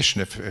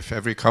generation. If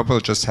every couple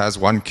just has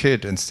one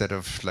kid instead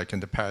of like in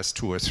the past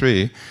 2 or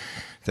 3,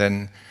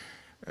 then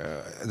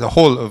the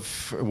whole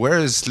of where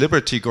is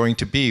liberty going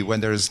to be when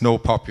there is no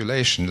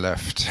population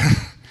left?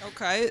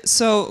 Okay,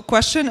 so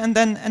question and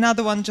then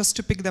another one just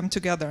to pick them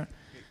together.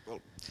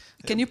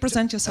 Can you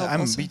present yourself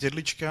I'm also?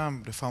 Nataliya,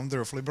 I'm the founder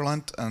of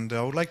Liberland, and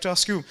I would like to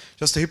ask you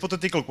just a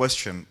hypothetical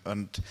question.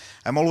 And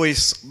I'm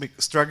always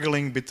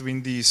struggling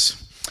between these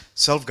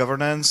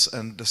self-governance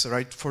and the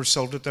right for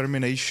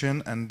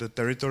self-determination and the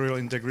territorial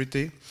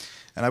integrity.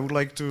 And I would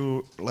like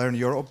to learn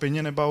your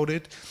opinion about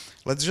it.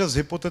 Let's just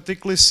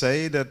hypothetically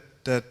say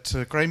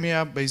that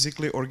Crimea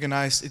basically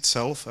organized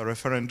itself a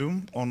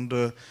referendum on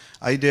the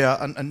idea,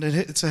 and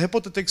it's a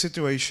hypothetical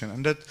situation,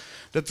 and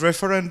that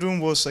referendum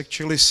was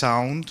actually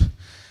sound.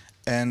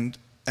 And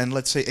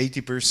let's say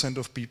 80%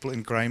 of people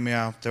in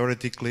Crimea,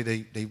 theoretically,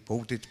 they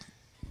voted,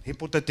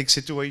 hypothetical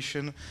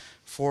situation,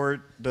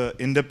 for the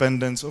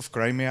independence of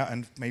Crimea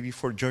and maybe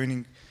for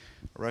joining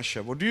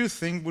Russia. What do you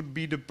think would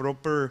be the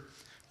proper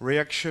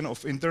reaction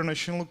of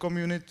international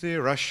community,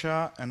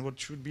 Russia, and what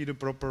should be the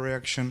proper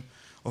reaction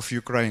of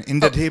Ukraine in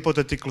that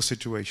hypothetical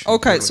situation?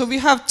 Okay, so we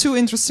have two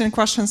interesting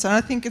questions, and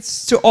I think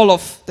it's to all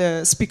of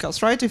the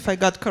speakers, right, if I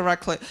got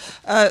correctly.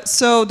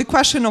 So the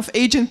question of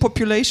aging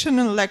population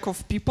and lack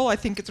of people, I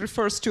think it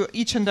refers to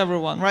each and every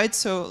one, right?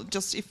 So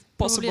just if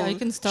possible. Probably I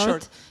can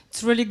start. Sure.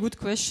 It's a really good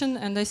question,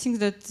 and I think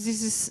that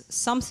this is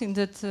something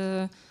that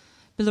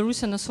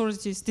Belarusian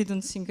authorities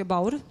didn't think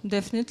about,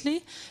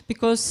 definitely,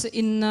 because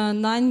in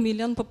 9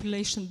 million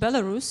population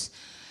Belarus,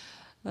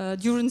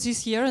 during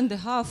this year and a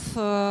half,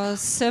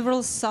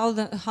 several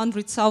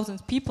hundred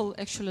thousand people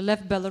actually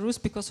left Belarus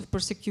because of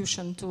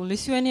persecution to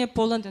Lithuania,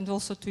 Poland, and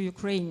also to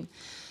Ukraine.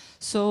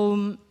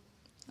 So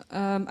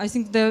I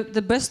think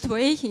the best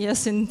way,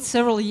 yes, in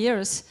several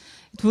years,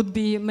 it would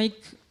be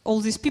make all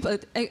these people,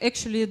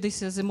 actually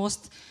this is the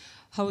most,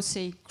 how to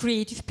say,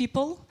 creative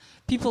people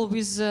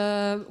with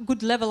a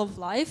good level of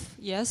life,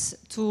 yes,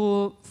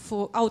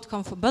 for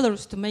outcome for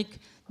Belarus, to make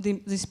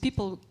these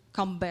people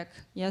come back.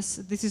 Yes,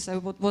 this is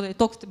what I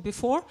talked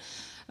before,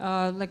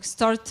 like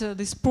start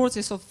this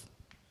process of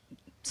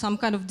some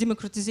kind of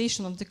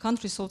democratization of the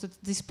country so that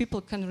these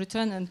people can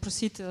return and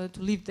proceed to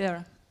live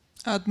there.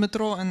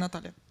 Dmitry and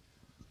Natalia.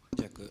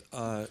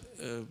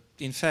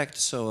 In fact,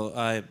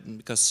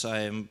 because I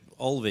am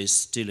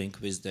always dealing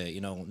with the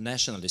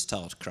nationalist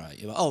outcry.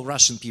 Oh,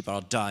 Russian people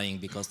are dying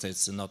because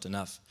there's not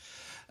enough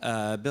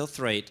birth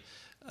rate.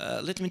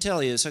 Let me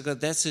tell you, so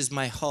that is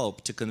my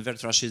hope, to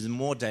convert Russia into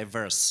more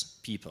diverse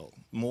people,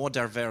 more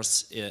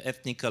diverse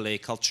ethnically,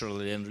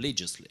 culturally, and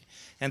religiously.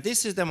 And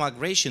this is the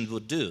migration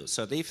would do.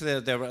 So if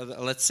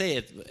let's say,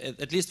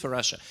 at least for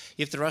Russia,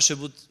 if Russia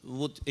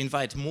would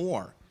invite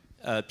more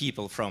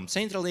people from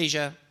Central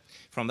Asia,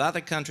 from the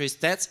other countries,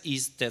 that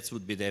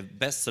would be the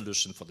best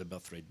solution for the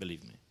birth rate,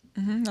 believe me.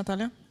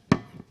 Natalia?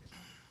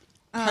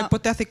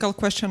 Hypothetical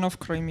question of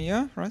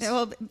Crimea, right?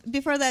 Well,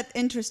 before that,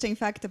 interesting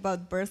fact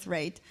about birth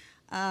rate.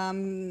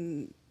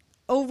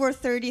 Over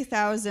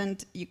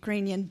 30,000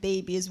 Ukrainian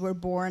babies were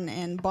born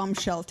in bomb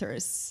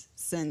shelters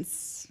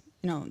since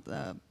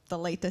the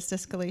latest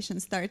escalation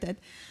started.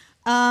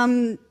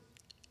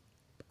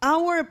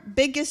 Our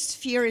biggest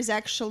fear is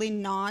actually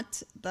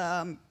not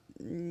the,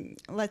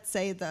 let's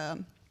say,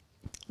 the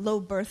low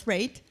birth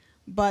rate,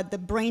 but the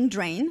brain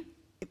drain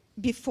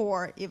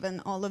before even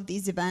all of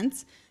these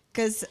events,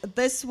 because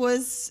this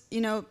was,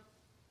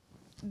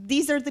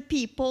 these are the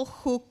people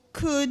who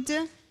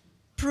could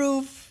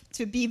prove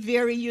to be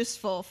very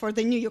useful for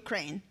the new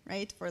Ukraine,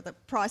 right? For the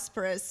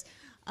prosperous,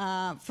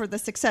 for the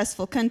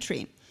successful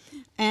country.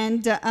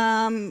 And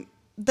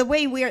the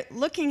way we're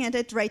looking at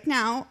it right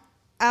now,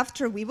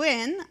 after we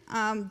win,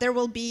 there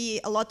will be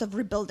a lot of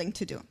rebuilding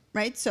to do,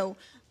 right? So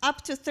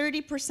up to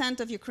 30%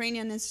 of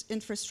Ukrainian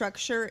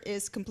infrastructure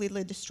is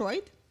completely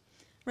destroyed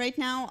right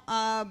now.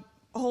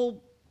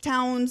 Whole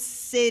towns,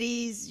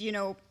 cities,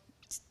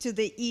 to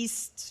the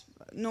east,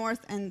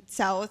 north, and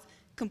south,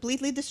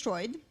 completely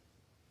destroyed.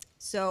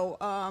 So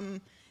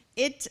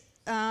it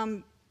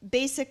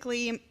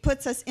basically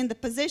puts us in the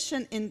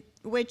position in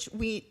which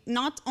we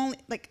not only,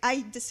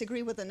 I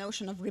disagree with the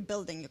notion of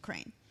rebuilding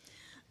Ukraine.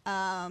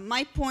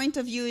 My point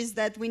of view is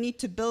that we need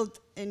to build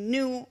a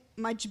new,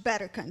 much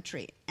better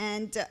country,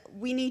 and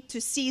we need to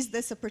seize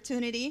this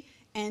opportunity.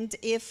 And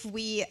if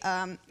we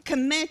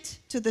commit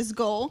to this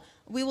goal,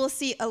 we will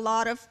see a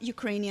lot of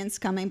Ukrainians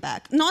coming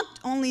back. Not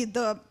only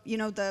the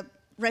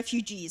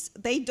refugees.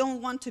 They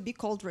don't want to be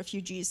called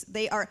refugees.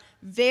 They are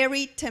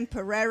very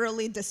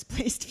temporarily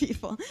displaced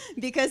people,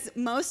 because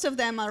most of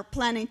them are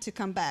planning to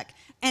come back.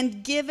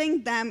 And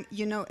giving them,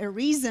 a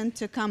reason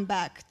to come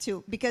back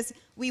to, because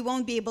we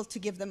won't be able to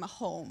give them a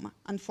home,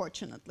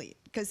 unfortunately,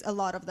 because a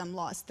lot of them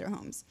lost their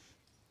homes.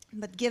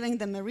 But giving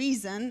them a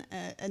reason,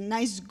 a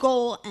nice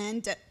goal,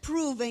 and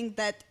proving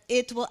that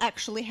it will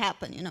actually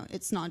happen.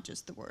 It's not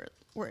just the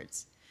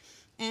words.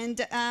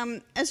 And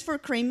as for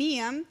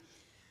Crimea,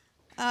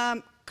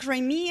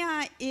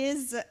 Crimea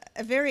is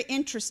a very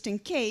interesting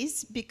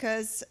case,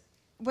 because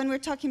when we're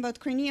talking about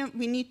Crimea,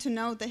 we need to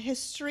know the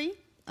history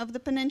of the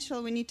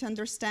peninsula. We need to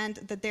understand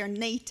that there are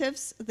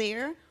natives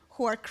there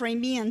who are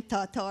Crimean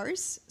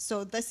Tatars.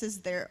 So this is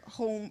their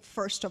home,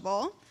 first of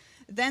all.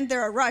 Then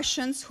there are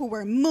Russians who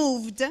were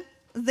moved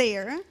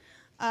there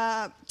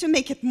to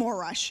make it more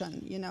Russian,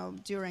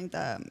 during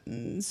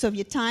the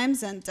Soviet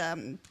times,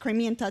 and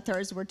Crimean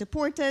Tatars were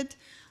deported.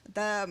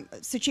 The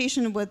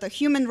situation with the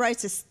human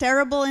rights is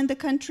terrible in the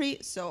country,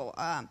 so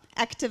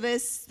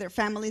activists, their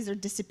families are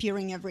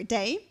disappearing every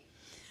day.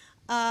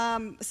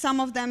 Some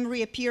of them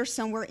reappear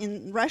somewhere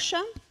in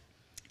Russia,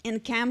 in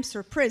camps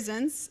or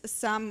prisons.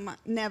 Some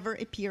never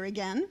appear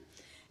again.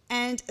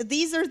 And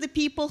these are the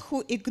people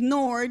who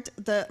ignored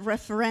the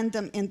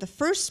referendum in the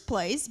first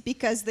place,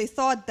 because they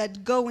thought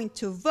that going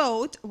to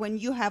vote when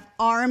you have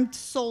armed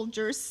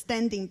soldiers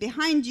standing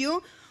behind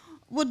you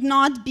would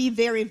not be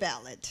very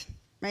valid,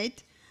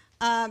 right?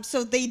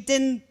 So they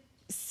didn't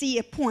see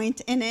a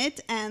point in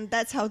it, and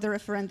that's how the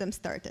referendum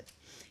started.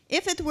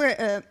 If it were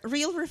a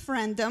real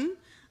referendum,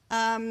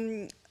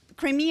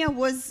 Crimea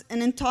was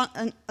an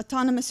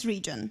autonomous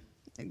region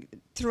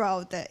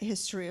throughout the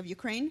history of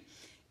Ukraine.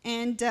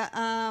 And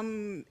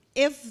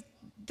if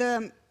the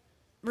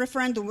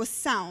referendum was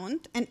sound,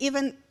 and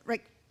even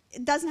like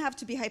it doesn't have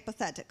to be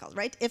hypothetical,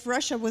 right? If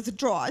Russia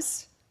withdraws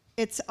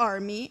its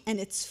army and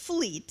its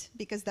fleet,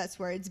 because that's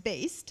where it's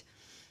based,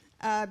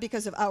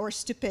 because of our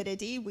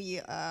stupidity, we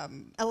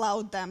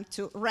allowed them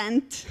to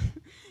rent,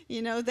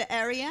 you know, the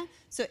area.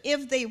 So if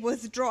they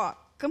withdraw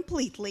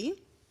completely,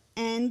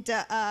 and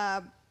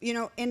you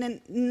know,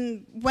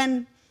 when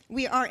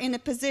we are in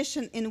a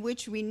position in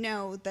which we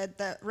know that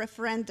the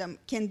referendum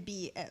can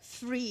be a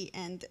free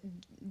and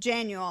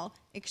genuine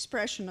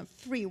expression of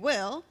free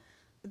will,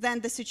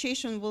 then the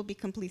situation will be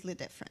completely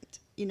different.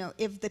 You know,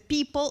 if the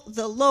people,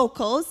 the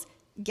locals,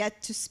 get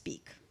to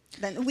speak,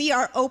 then we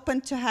are open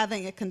to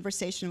having a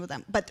conversation with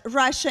them. But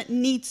Russia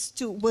needs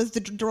to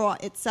withdraw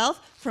itself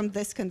from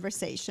this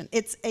conversation.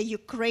 It's a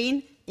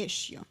Ukraine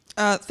issue.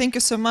 Thank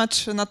you so much,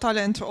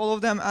 Natalia, and to all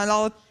of them. And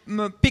I'll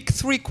pick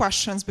 3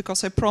 questions because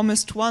I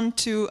promised 1,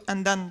 2,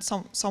 and then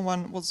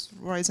someone was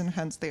raising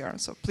hands there.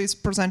 So please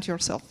present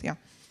yourself. Yeah.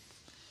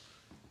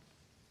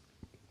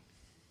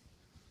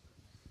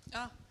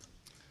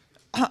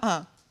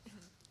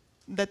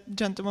 That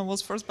gentleman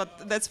was first, but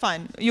that's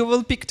fine. You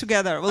will pick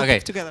together. We'll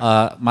pick together.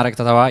 Marek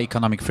Tatawa,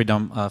 Economic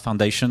Freedom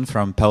Foundation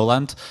from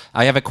Poland.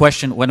 I have a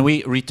question. When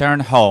we return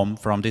home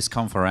from this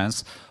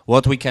conference,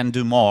 what we can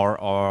do more,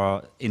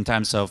 or in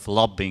terms of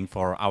lobbying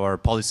for our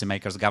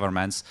policymakers,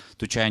 governments,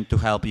 to change, to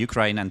help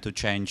Ukraine and to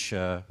change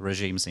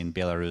regimes in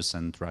Belarus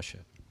and Russia?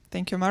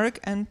 Thank you, Marek.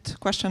 And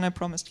question I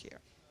promised here.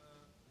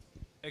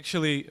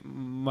 Actually,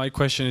 my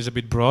question is a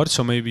bit broad,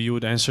 so maybe you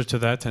would answer to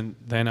that, and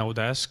then I would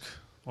ask.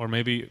 Or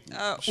maybe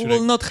we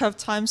will not have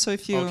time, so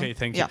if you... Okay,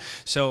 thank you.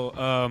 So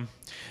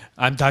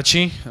I'm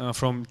Daci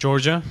from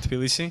Georgia,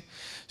 Tbilisi.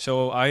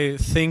 So I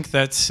think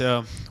that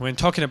when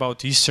talking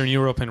about Eastern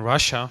Europe and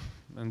Russia,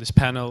 and this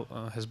panel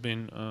has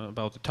been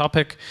about the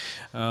topic,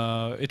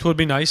 it would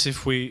be nice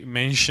if we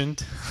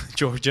mentioned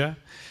Georgia,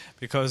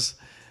 because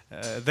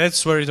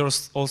that's where it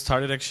all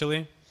started,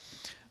 actually.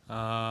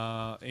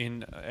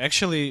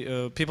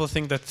 People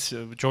think that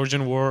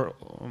Georgian war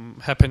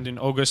happened in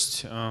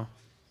August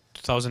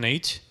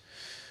 2008,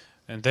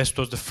 and this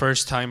was the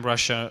first time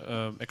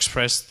Russia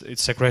expressed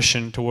its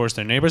aggression towards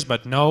their neighbors.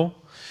 But no,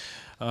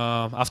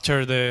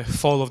 after the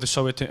fall of the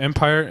Soviet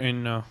Empire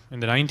in the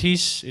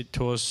 90s, it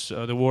was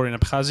the war in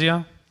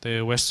Abkhazia,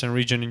 the western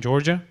region in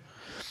Georgia.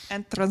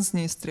 And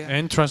Transnistria.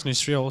 And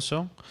Transnistria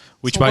also,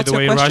 which, so by the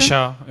way,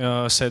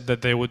 Russia said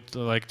that they would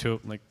like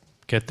to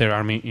get their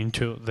army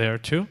into there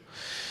too.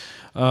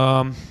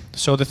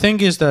 So the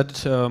thing is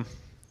that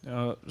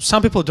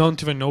some people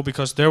don't even know,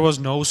 because there was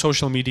no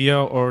social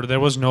media or there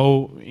was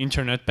no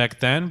internet back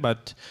then,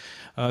 but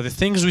the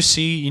things we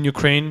see in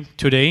Ukraine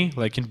today,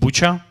 like in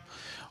Bucha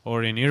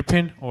or in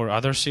Irpin or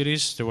other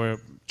cities, there were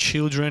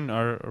children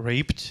are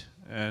raped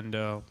and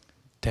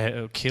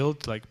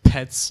killed, like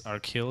pets are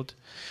killed.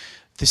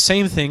 The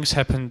same things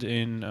happened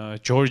in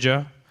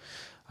Georgia.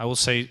 I will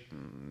say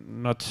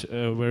not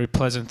a very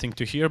pleasant thing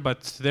to hear,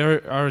 but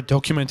there are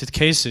documented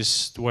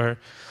cases where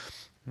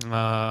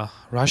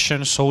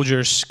Russian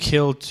soldiers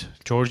killed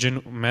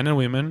Georgian men and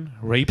women,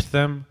 raped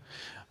them,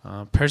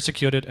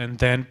 persecuted, and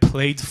then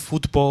played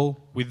football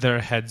with their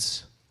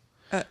heads.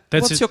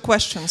 What's your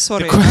question?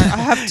 Sorry, I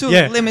have to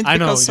limit. I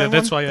know. Because Yeah,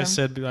 that's why I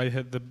said I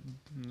had the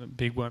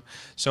big one.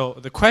 So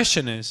the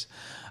question is,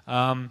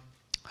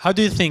 how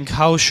do you think?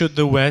 How should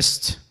the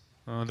West,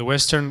 the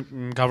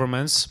Western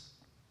governments,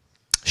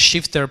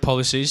 shift their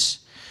policies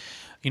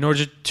in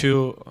order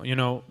to,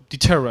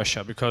 deter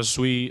Russia? Because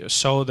we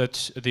saw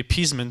that the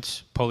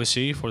appeasement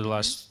policy for the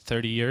last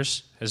 30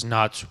 years has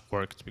not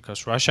worked,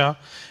 because Russia,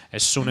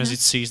 as soon as it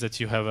sees that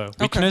you have a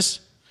weakness,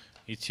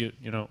 it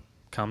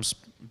comes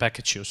back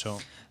at you. So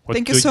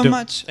thank you so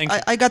much. Thank you.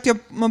 I got your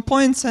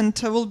points, and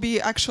will be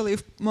actually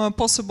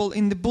possible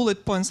in the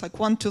bullet points, like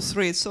 1, 2,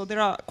 3. So there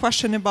are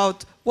questions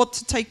about what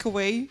to take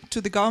away to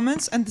the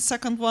governments, and the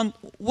second one,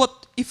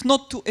 what if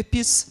not to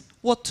appease,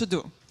 what to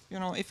do?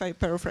 If I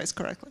paraphrase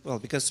correctly. Well,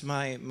 because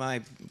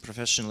my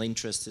professional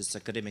interest is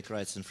academic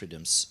rights and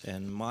freedoms,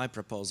 and my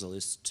proposal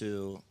is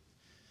to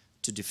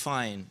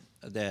define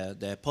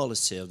the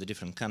policy of the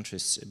different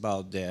countries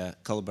about their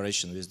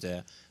collaboration with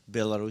the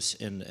Belarus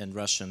and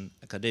Russian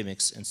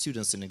academics and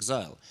students in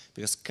exile.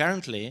 Because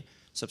currently,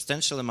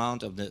 substantial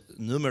amount of the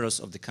numerous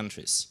of the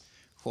countries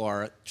who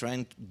are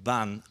trying to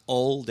ban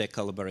all their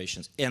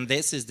collaborations, and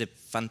this is the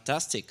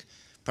fantastic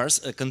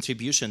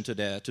contribution to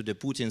the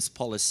Putin's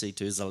policy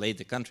to isolate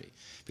the country,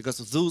 because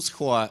those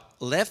who are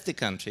left the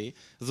country,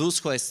 those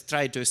who have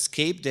tried to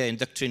escape the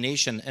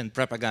indoctrination and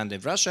propaganda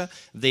of Russia,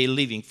 they're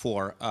leaving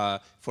for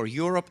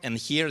Europe, and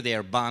here they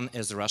are banned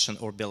as a Russian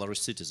or Belarus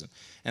citizen.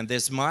 And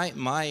there's my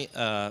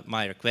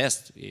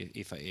request,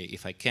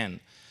 if I can,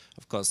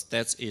 of course,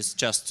 that is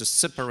just to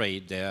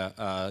separate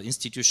the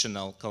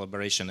institutional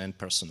collaboration and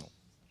personal.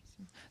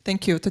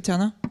 Thank you,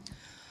 Tatsiana.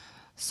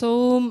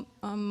 So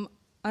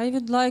I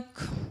would like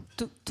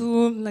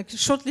to like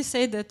shortly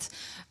say that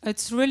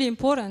it's really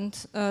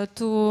important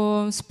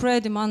to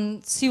spread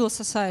among civil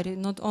society,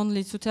 not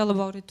only to tell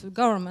about it to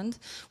government,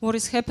 what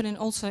is happening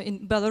also in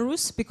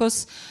Belarus,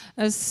 because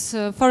as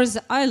far as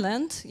the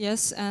island,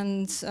 yes,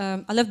 and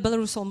I left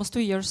Belarus almost 2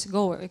 years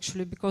ago,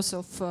 actually, because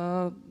of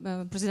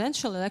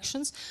presidential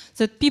elections,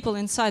 that people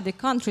inside the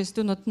countries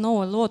do not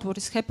know a lot what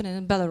is happening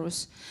in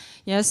Belarus.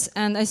 Yes,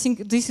 and I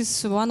think this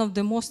is one of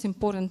the most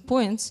important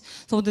points,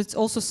 so that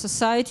also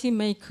society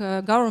make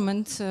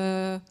government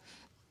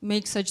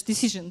make such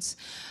decisions.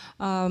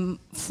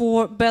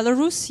 For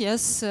Belarus,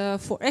 yes,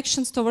 for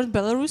actions toward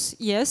Belarus,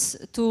 yes,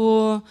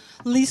 to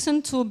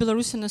listen to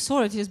Belarusian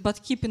authorities,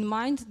 but keep in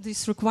mind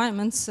these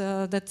requirements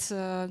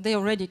that they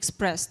already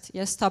expressed.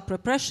 Yes, stop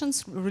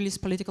repressions, release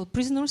political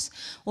prisoners.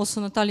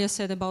 Also, Nataliya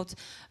said about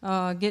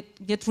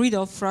get rid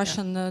of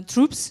Russian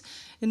troops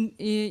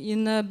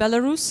in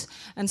Belarus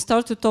and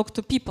start to talk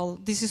to people.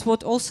 This is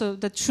what also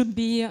that should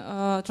be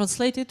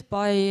translated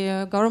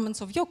by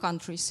governments of your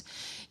countries.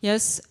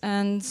 Yes,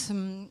 and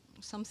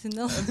something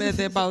else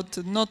about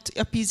not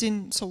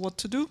appeasing. So what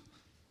to do?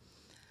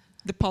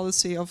 The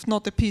policy of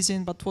not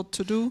appeasing, but what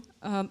to do.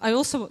 I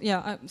also,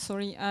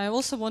 I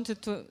also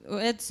wanted to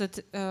add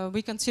that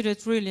we consider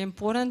it really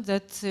important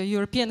that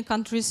European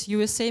countries,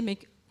 USA,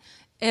 make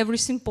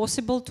everything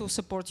possible to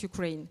support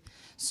Ukraine.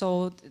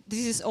 So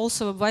this is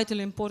also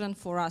vitally important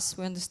for us.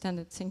 We understand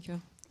it. Thank you.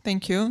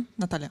 Thank you,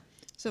 Nataliya.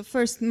 So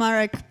first,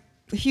 Marek,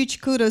 huge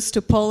kudos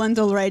to Poland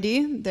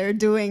already. They're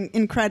doing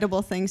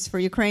incredible things for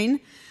Ukraine.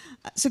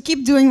 So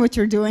keep doing what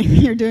you're doing.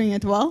 You're doing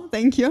it well.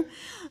 Thank you.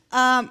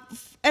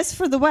 As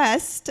for the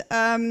West,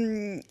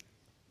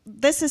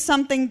 this is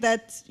something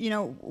that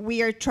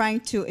we are trying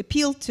to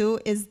appeal to,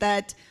 is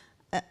that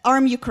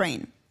arm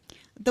Ukraine.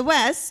 The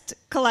West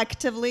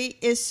collectively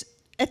is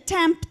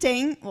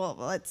attempting,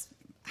 well, it's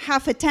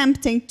half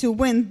attempting to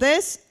win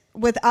this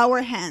with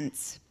our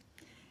hands.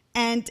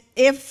 And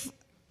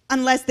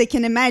unless they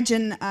can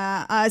imagine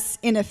us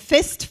in a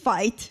fist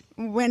fight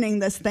winning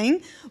this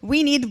thing,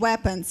 we need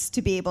weapons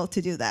to be able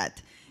to do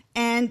that.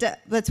 And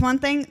that's one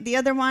thing. The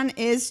other one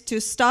is to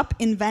stop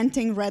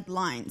inventing red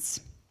lines,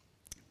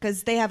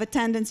 because they have a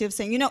tendency of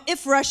saying,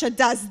 if Russia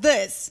does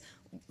this,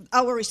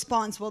 our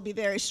response will be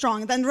very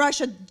strong. Then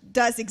Russia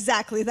does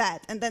exactly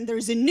that. And then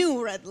there's a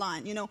new red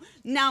line.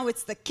 Now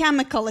it's the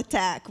chemical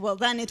attack. Well,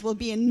 then it will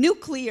be a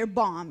nuclear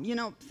bomb,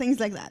 things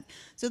like that.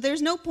 So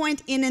there's no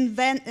point in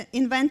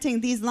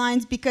inventing these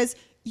lines, because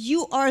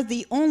you are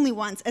the only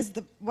ones, as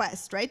the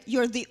West, right?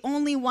 You're the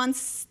only ones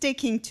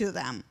sticking to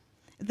them.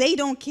 They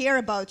don't care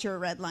about your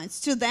red lines.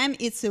 To them,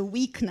 it's a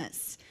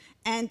weakness.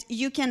 And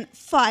you can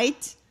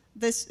fight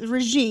this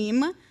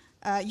regime,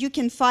 you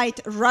can fight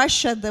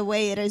Russia the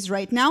way it is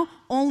right now,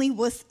 only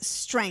with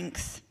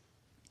strength.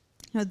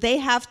 They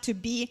have to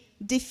be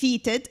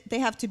defeated. They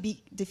have to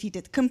be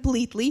defeated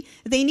completely.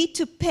 They need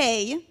to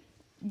pay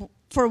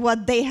for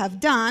what they have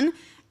done.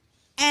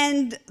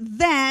 And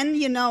then,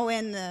 in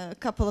a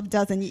couple of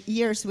dozen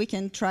years, we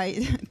can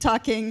try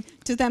talking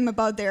to them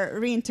about their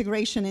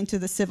reintegration into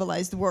the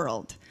civilized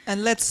world.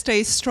 And let's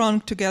stay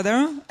strong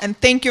together. And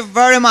thank you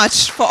very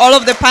much for all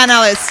of the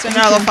panelists and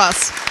all of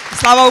us.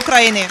 Slava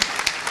Ukraini!